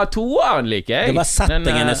 Ja, toeren liker jeg. Det var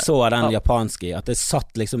settingen jeg så av den japanske, at det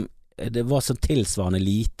satt liksom, det var sånn tilsvarende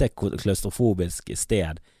lite klaustrofobisk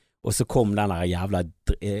sted, og så kom den der jævla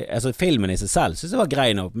altså filmen i seg selv synes jeg var grei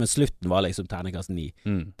nok, men slutten var liksom terningkast 9.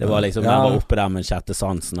 Det var liksom, den var oppe der med sjette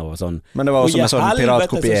sansen og sånn. Men det var også med sånn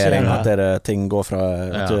piratkopiering, at ting går fra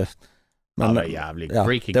men,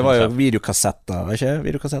 det var jo videokassetter, ikke?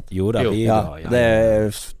 Videokassett? Jo da, det er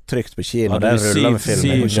trygt på kino, det ruller med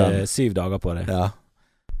film 7 dager på det. Ja.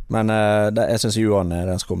 Men jeg synes Yuan er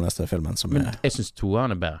den skumleste filmen som men jeg synes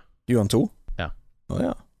toeren er bedre. Yuan 2? Ja.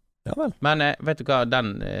 Ja vel. Men vet du hva,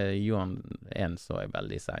 den Yuan 1 så jeg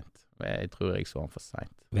veldig sent. Jeg tror jeg så han for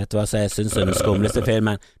sent. Vet du hva jeg synes er den skumleste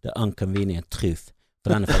filmen? The Inconvenient Truth. For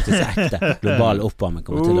den er faktisk ekte. Global oppvarming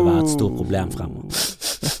kommer til å være et stort problem fremover.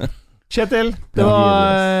 Kjetil, det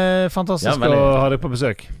var fantastisk å ha deg på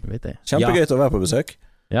besøk. Kjempegøy å være på besøk.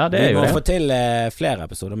 Ja, det vi jo må det. få til flere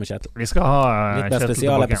episoder med Kjetil. Vi skal ha litt mer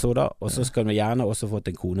spesialepisoder, og så skal vi gjerne også fått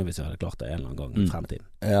en kone hvis vi hadde klart det en eller annen gang i fremtiden.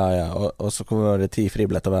 Ja, og så kommer det 10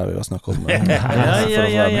 fribilletter hver vi har snakket om.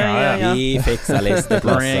 Ja. Vi fikser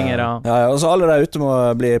listeplasser. Ja, og så alle der ute må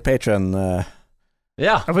bli Patreon.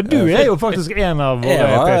 Ja, for du er jo faktisk en av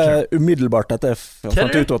våre Patreon. Umiddelbart etter jeg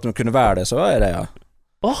fant ut at vi kunne være det, så er det, ja.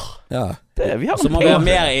 Ja. Så må vi ha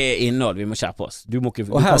mer innhold. Vi må skjerpe oss.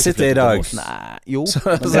 Og her sitter jeg i dag. Nei, jo. Så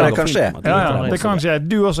det kan skje. Ja, det kan skje.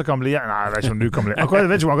 Du også kan bli gjest. Nei, jeg vet ikke om du kan bli Jeg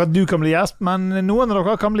vet ikke om akkurat du kan bli gjest, men noen av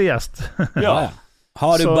dere kan bli gjest. Ja.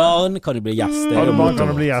 Har du barn, kan du bli gjest. Har du barn, kan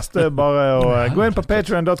du bli gjest. Det er bare å gå inn på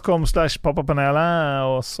patreon.com/pappapanelet,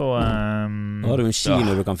 og så har du en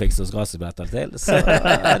kino du kan fikse oss gratisbilletter til, så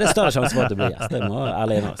er det større sjanse for at du blir gjest. Det må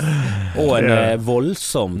ærlig innrømme. Og en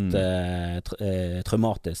voldsomt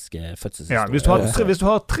traumatisk fødselshistorie. Ja, hvis du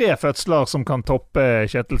har 3 fødsler som kan toppe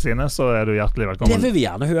Kjetil sine, så er du hjertelig velkommen. Det vil vi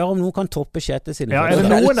gjerne høre om noen kan toppe Kjetil sine. Ja, er det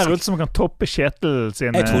noen der ute som kan toppe Kjetil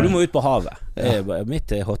sine? Jeg tror du må ut på havet. Mitt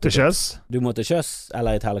hot til sjøs? Du må til sjøs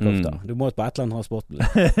eller et helikopter. Du må ut på et eller annet transport.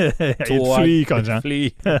 Et fly, kanskje.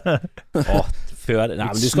 Fly. Nei,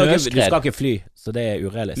 men du skal ikke fly, så det er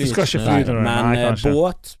urealistisk. Du skal ikke fly, men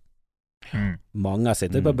båt. Mange har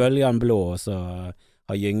sittet på bølgen blå, og så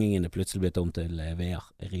har gyngingene plutselig blitt om til VR.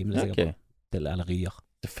 Rimelig sikker på. Eller ryer.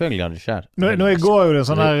 Selvfølgelig har det skjedd. Nå går jo det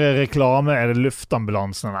sånn her reklame, er det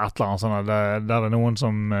luftambulansen eller et eller annet sånt, der det er noen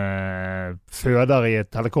som føder i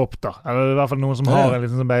et helikopter, eller i hvert fall noen som har en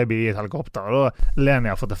liten baby i et helikopter, og da Leni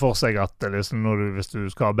har fått det for seg at liksom, hvis du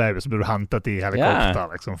skal ha baby, så blir du hentet i helikopter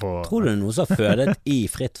liksom, Tror du det er noen som har fødet i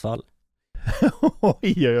fritt fall?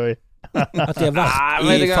 Oi. At de har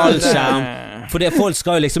vært i fallskjerm. For folk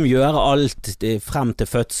skal jo liksom gjøre alt frem til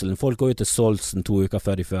fødselen. Folk går jo til Solsen 2 uker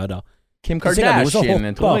før de føder. Kim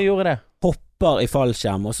Kardashian tror jeg gjorde det. Hopper i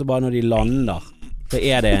fallskjerm, og så bare når de lander, så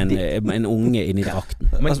er det en unge inni drakten.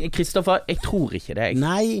 Men Kristoffer, jeg tror ikke det.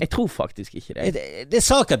 Nei. Jeg tror faktisk ikke det. Det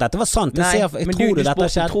sa ikke at dette var sant. Jeg tror dette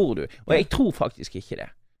har skjedd. Tror du. Og jeg tror faktisk ikke det.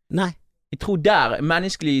 Nei. Jeg tror der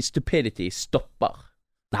menneskelig stupidity stopper.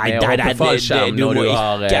 Nei,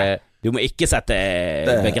 du må ikke sette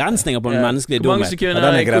begrensninger på den menneskelige dumhet. Hvor mange sekunder,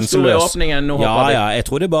 hvor stor er åpningen, nå hopper vi. Ja, jeg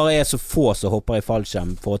tror det bare er så få som hopper i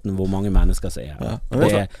fallskjerm for hvor mange mennesker som er.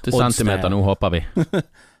 Til centimeter, nå hopper vi.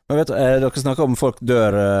 Men vet du, dere snakker om folk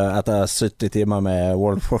dør etter 70 timer med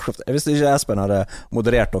World of Warcraft. Hvis ikke Espen hadde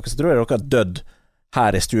moderert dere, så tror jeg dere har dødd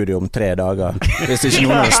her i studio om 3 dager. Hvis ikke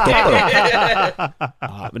noen hadde stoppet det.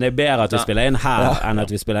 Men det er bedre at vi spiller inn her enn at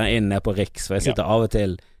vi spiller inn ned på Riks, for jeg sitter av og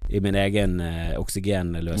til i min egen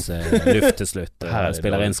oksygenløse luft til slutt og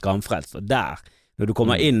spiller inn Skamfrelst, og der når du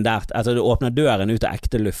kommer inn der, altså du åpner døren ut av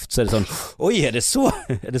ekte luft, så er det sånn oi, er det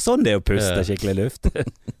sånn det er å puste skikkelig luft?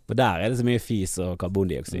 For der er det så mye fis og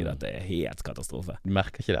karbondioksid at det er helt katastrofe. Du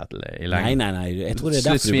merker ikke det i lengden? Nei, jeg tror det er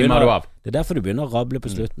derfor du begynner å rable på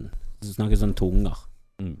slutten. Du snakker sånn tunger.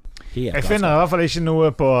 Jeg finner i hvert fall ikke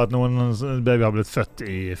noe på at noen baby har blitt født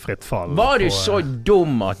i fritt fall. Var du så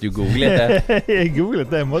dum at du googlet det? Jeg googlet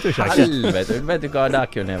det, måtte jo sjekke. Helvete, vet du hva, der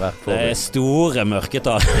kunne jeg vært på. Det er store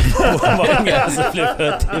mørketall hvor mange som blir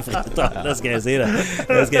født i fritt fall. Det skal jeg si det.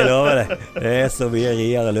 Det skal jeg love deg. Det er så mye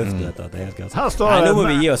riere luft. Det er helt ganske. Her står det. Nå må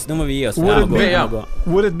vi gi oss.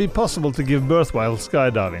 Would it be possible to give birth while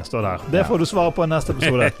skydiving, står der. Det får du svare på i neste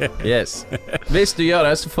episode. Yes. Hvis du gjør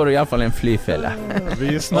det, så får du i hvert fall en flyfille.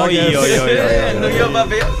 Vi snakkes. Oi. Nå jobber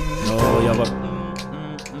vi.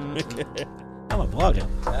 Det var bra,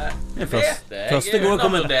 første gode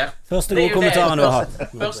kommentaren du har hatt.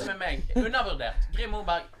 Først med meg. Undervurdert. Grim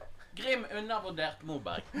Moberg. Grim undervurdert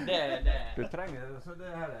Moberg. Du trenger så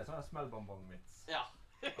det her er sånn smellbonbon mitt. Ja.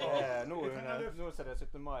 Nå ser det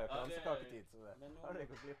 17. mai og kanskje kaketid, så det har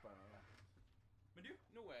jeg ikke glipp av. Men du,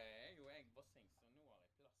 nå